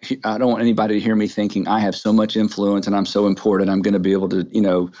 So I don't want anybody to hear me thinking I have so much influence and I'm so important, I'm going to be able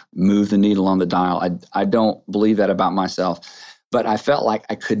to, move the needle on the dial. I don't believe that about myself, but I felt like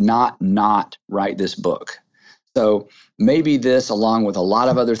I could not write this book. So maybe this, along with a lot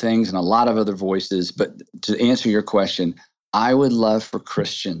of other things and a lot of other voices, but to answer your question, I would love for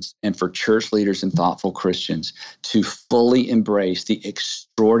Christians and for church leaders and thoughtful Christians to fully embrace the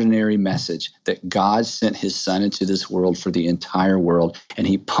extraordinary message that God sent his son into this world for the entire world. And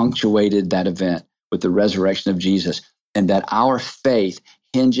he punctuated that event with the resurrection of Jesus, and that our faith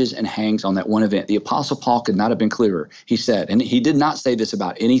hinges and hangs on that one event. The Apostle Paul could not have been clearer. He said, and he did not say this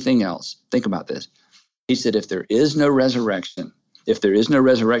about anything else. Think about this. He said, if there is no resurrection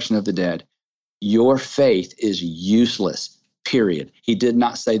of the dead, your faith is useless, period. He did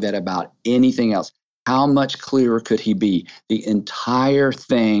not say that about anything else. How much clearer could he be? The entire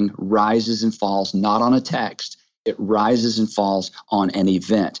thing rises and falls, not on a text. It rises and falls on an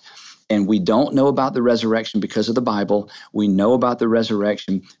event. And we don't know about the resurrection because of the Bible. We know about the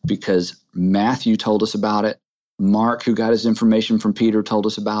resurrection because Matthew told us about it. Mark, who got his information from Peter, told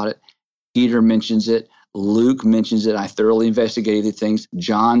us about it. Peter mentions it. Luke mentions it. I thoroughly investigated things.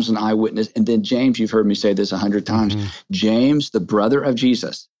 John's an eyewitness. And then James, you've heard me say this 100 times. Mm-hmm. James, the brother of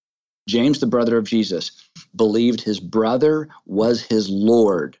Jesus, believed his brother was his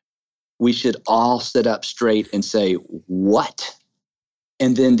Lord. We should all sit up straight and say, what?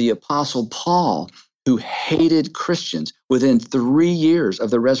 And then the Apostle Paul, who hated Christians, within 3 years of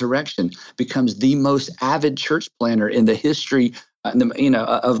the resurrection, becomes the most avid church planner in the history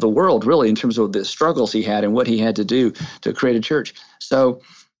of the world, really, in terms of the struggles he had and what he had to do to create a church. So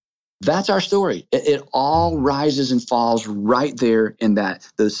that's our story. It all rises and falls right there in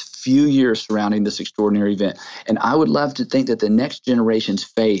those few years surrounding this extraordinary event. And I would love to think that the next generation's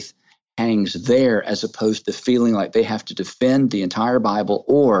faith hangs there, as opposed to feeling like they have to defend the entire Bible,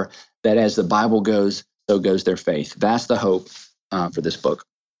 or that as the Bible goes, so goes their faith. That's the hope for this book.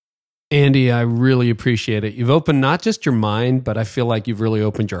 Andy, I really appreciate it. You've opened not just your mind, but I feel like you've really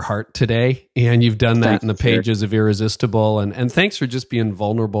opened your heart today. And you've done that in the pages of Irresistible. And thanks for just being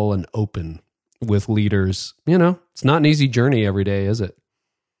vulnerable and open with leaders. It's not an easy journey every day, is it?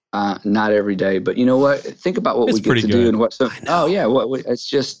 Not every day. But you know what? Think about what we get to do and what. So, it's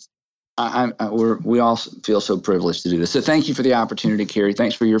just, we all feel so privileged to do this. So thank you for the opportunity, Carey.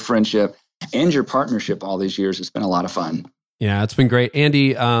 Thanks for your friendship and your partnership all these years. It's been a lot of fun. Yeah, it's been great.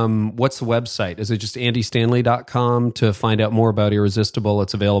 Andy, what's the website? Is it just andystanley.com to find out more about Irresistible?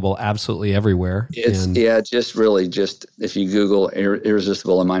 It's available absolutely everywhere. Just if you Google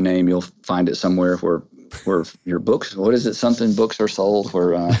Irresistible and my name, you'll find it somewhere where your books, what is it? Something books are sold.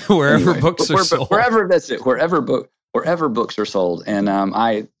 Wherever books are sold. Wherever, that's it. Wherever books are sold. And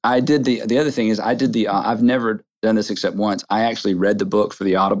I did the other thing is I've never done this except once. I actually read the book for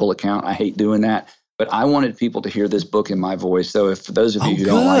the Audible account. I hate doing that. But I wanted people to hear this book in my voice. So if for those of you who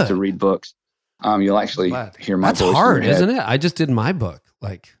don't like to read books, you'll actually hear my voice. That's hard, isn't it? I just did my book.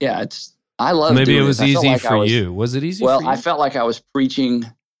 I love maybe doing it was easy for you. Was it easy for you? Well, I felt like I was preaching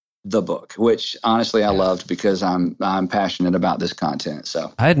the book, which honestly I loved because I'm passionate about this content.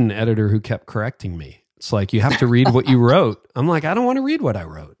 So I had an editor who kept correcting me. It's like, you have to read what you wrote. I'm like, I don't want to read what I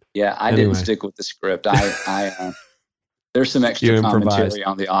wrote. Yeah, I didn't stick with the script. There's some extra commentary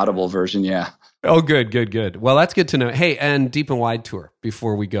on the Audible version. Yeah. Oh, good. Well, that's good to know. Hey, and Deep and Wide Tour,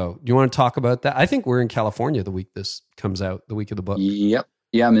 before we go, do you want to talk about that? I think we're in California the week this comes out, the week of the book. Yep.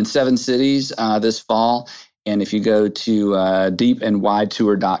 Yeah, I'm in 7 cities this fall. And if you go to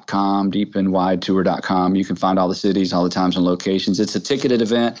deepandwidetour.com, you can find all the cities, all the times and locations. It's a ticketed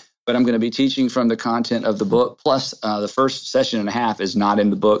event, but I'm going to be teaching from the content of the book. Plus, the first session and a half is not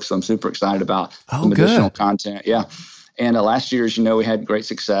in the book, so I'm super excited about some additional content. Yeah. And last year, as you know, we had great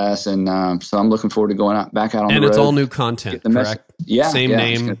success, and so I'm looking forward to going back out on the road. And it's all new content, correct? Yeah. Same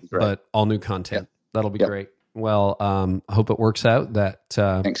name, but all new content. Yep. That'll be great. Well, I hope it works out, that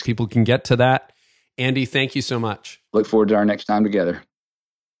people can get to that. Andy, thank you so much. Look forward to our next time together.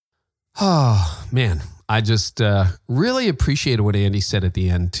 Oh, man. I just really appreciated what Andy said at the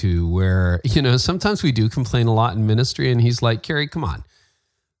end, too, where, sometimes we do complain a lot in ministry, and he's like, Carey, come on.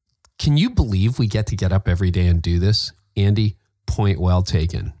 Can you believe we get up every day and do this? Andy, point well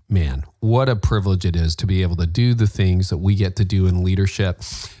taken. Man, what a privilege it is to be able to do the things that we get to do in leadership,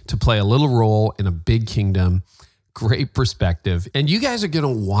 to play a little role in a big kingdom. Great perspective. And you guys are going to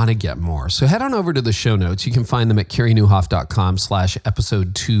want to get more. So head on over to the show notes. You can find them at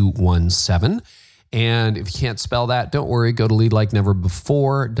careynieuwhof.com/episode 217. And if you can't spell that, don't worry. Go to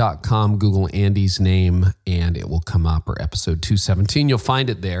leadlikeneverbefore.com, Google Andy's name, and it will come up, or episode 217. You'll find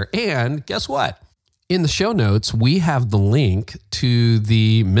it there. And guess what? In the show notes, we have the link to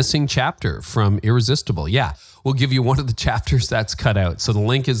the missing chapter from Irresistible. Yeah, we'll give you one of the chapters that's cut out. So the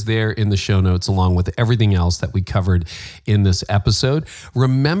link is there in the show notes, along with everything else that we covered in this episode.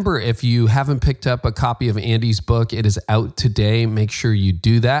 Remember, if you haven't picked up a copy of Andy's book, it is out today. Make sure you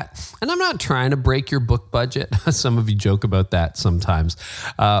do that. And I'm not trying to break your book budget. Some of you joke about that sometimes.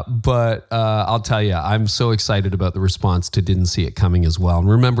 But I'll tell you, I'm so excited about the response to Didn't See It Coming as well. And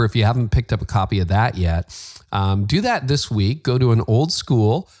remember, if you haven't picked up a copy of that yet, do that this week. Go to an old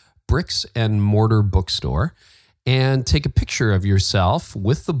school bricks and mortar bookstore and take a picture of yourself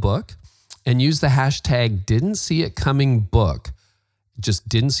with the book and use the hashtag Didn't See It Coming book. just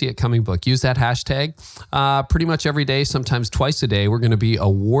didn't see it coming book. Use that hashtag pretty much every day, sometimes twice a day. We're going to be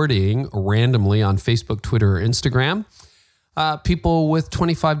awarding randomly on Facebook, Twitter, or Instagram people with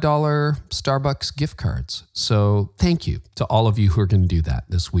 $25 Starbucks gift cards. So thank you to all of you who are going to do that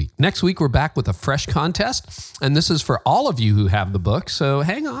this week. Next week, we're back with a fresh contest. And this is for all of you who have the book. So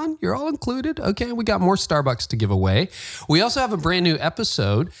hang on, you're all included. Okay, we got more Starbucks to give away. We also have a brand new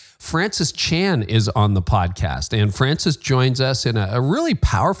episode. Francis Chan is on the podcast. And Francis joins us in a really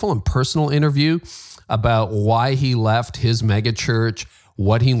powerful and personal interview about why he left his megachurch,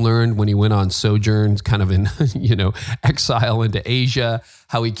 what he learned when he went on sojourns, kind of in, exile into Asia,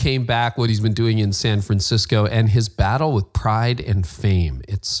 how he came back, what he's been doing in San Francisco, and his battle with pride and fame.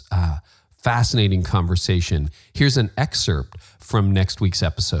 It's a fascinating conversation. Here's an excerpt from next week's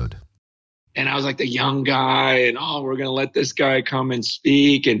episode. And I was like the young guy, and we're going to let this guy come and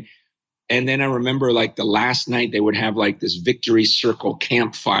speak. And then I remember like the last night they would have like this victory circle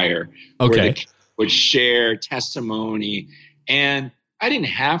campfire where they would share testimony. And I didn't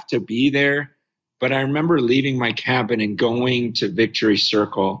have to be there, but I remember leaving my cabin and going to Victory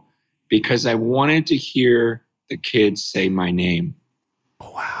Circle because I wanted to hear the kids say my name.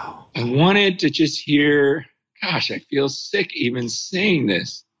 Oh, wow. I wanted to just hear, gosh, I feel sick even saying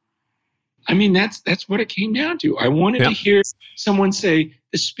this. I mean, that's what it came down to. I wanted to hear someone say,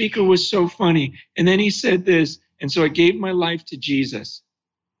 the speaker was so funny. And then he said this. And so I gave my life to Jesus.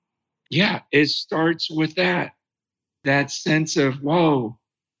 Yeah, it starts with that sense of, whoa,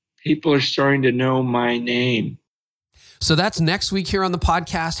 people are starting to know my name. So that's next week here on the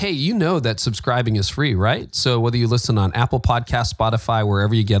podcast. Hey, you know that subscribing is free, right? So whether you listen on Apple Podcasts, Spotify,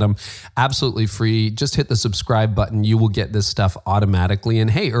 wherever you get them, absolutely free. Just hit the subscribe button. You will get this stuff automatically.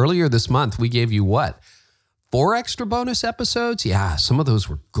 And hey, earlier this month, we gave you what? 4 extra bonus episodes? Yeah, some of those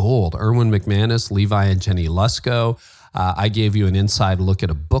were gold. Erwin McManus, Levi and Jenny Lusko. I gave you an inside look at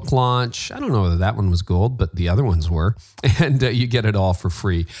a book launch. I don't know whether that one was gold, but the other ones were. And you get it all for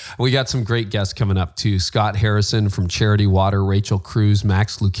free. We got some great guests coming up too. Scott Harrison from Charity Water, Rachel Cruz,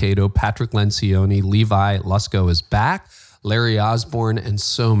 Max Lucado, Patrick Lencioni, Levi Lusko is back, Larry Osborne, and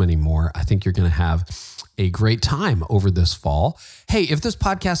so many more. I think you're going to have a great time over this fall. Hey, if this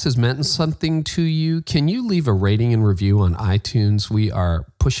podcast has meant something to you, can you leave a rating and review on iTunes? We are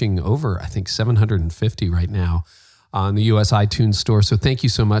pushing over, I think, 750 right now on the US iTunes store. So thank you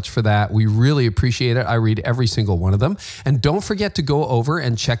so much for that. We really appreciate it. I read every single one of them. And don't forget to go over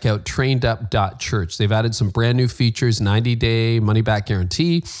and check out trainedup.church. They've added some brand new features, 90-day money-back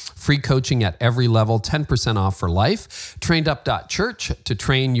guarantee, free coaching at every level, 10% off for life. Trainedup.church to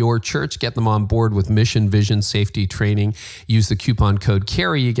train your church. Get them on board with mission, vision, safety training. Use the coupon code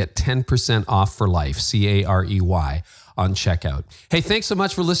CAREY. You get 10% off for life, CAREY, on checkout. Hey, thanks so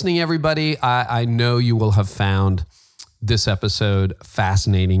much for listening, everybody. I know you will have found this episode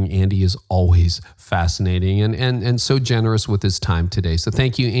fascinating. Andy is always fascinating and so generous with his time today. So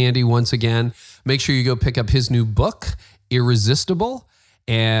thank you, Andy, once again. Make sure you go pick up his new book, Irresistible.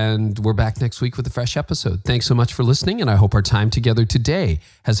 And we're back next week with a fresh episode. Thanks so much for listening. And I hope our time together today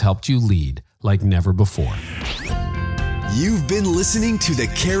has helped you lead like never before. You've been listening to the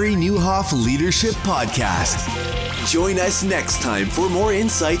Carey Nieuwhof Leadership Podcast. Join us next time for more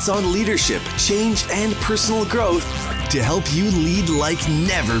insights on leadership, change, and personal growth to help you lead like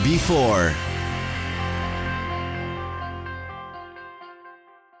never before.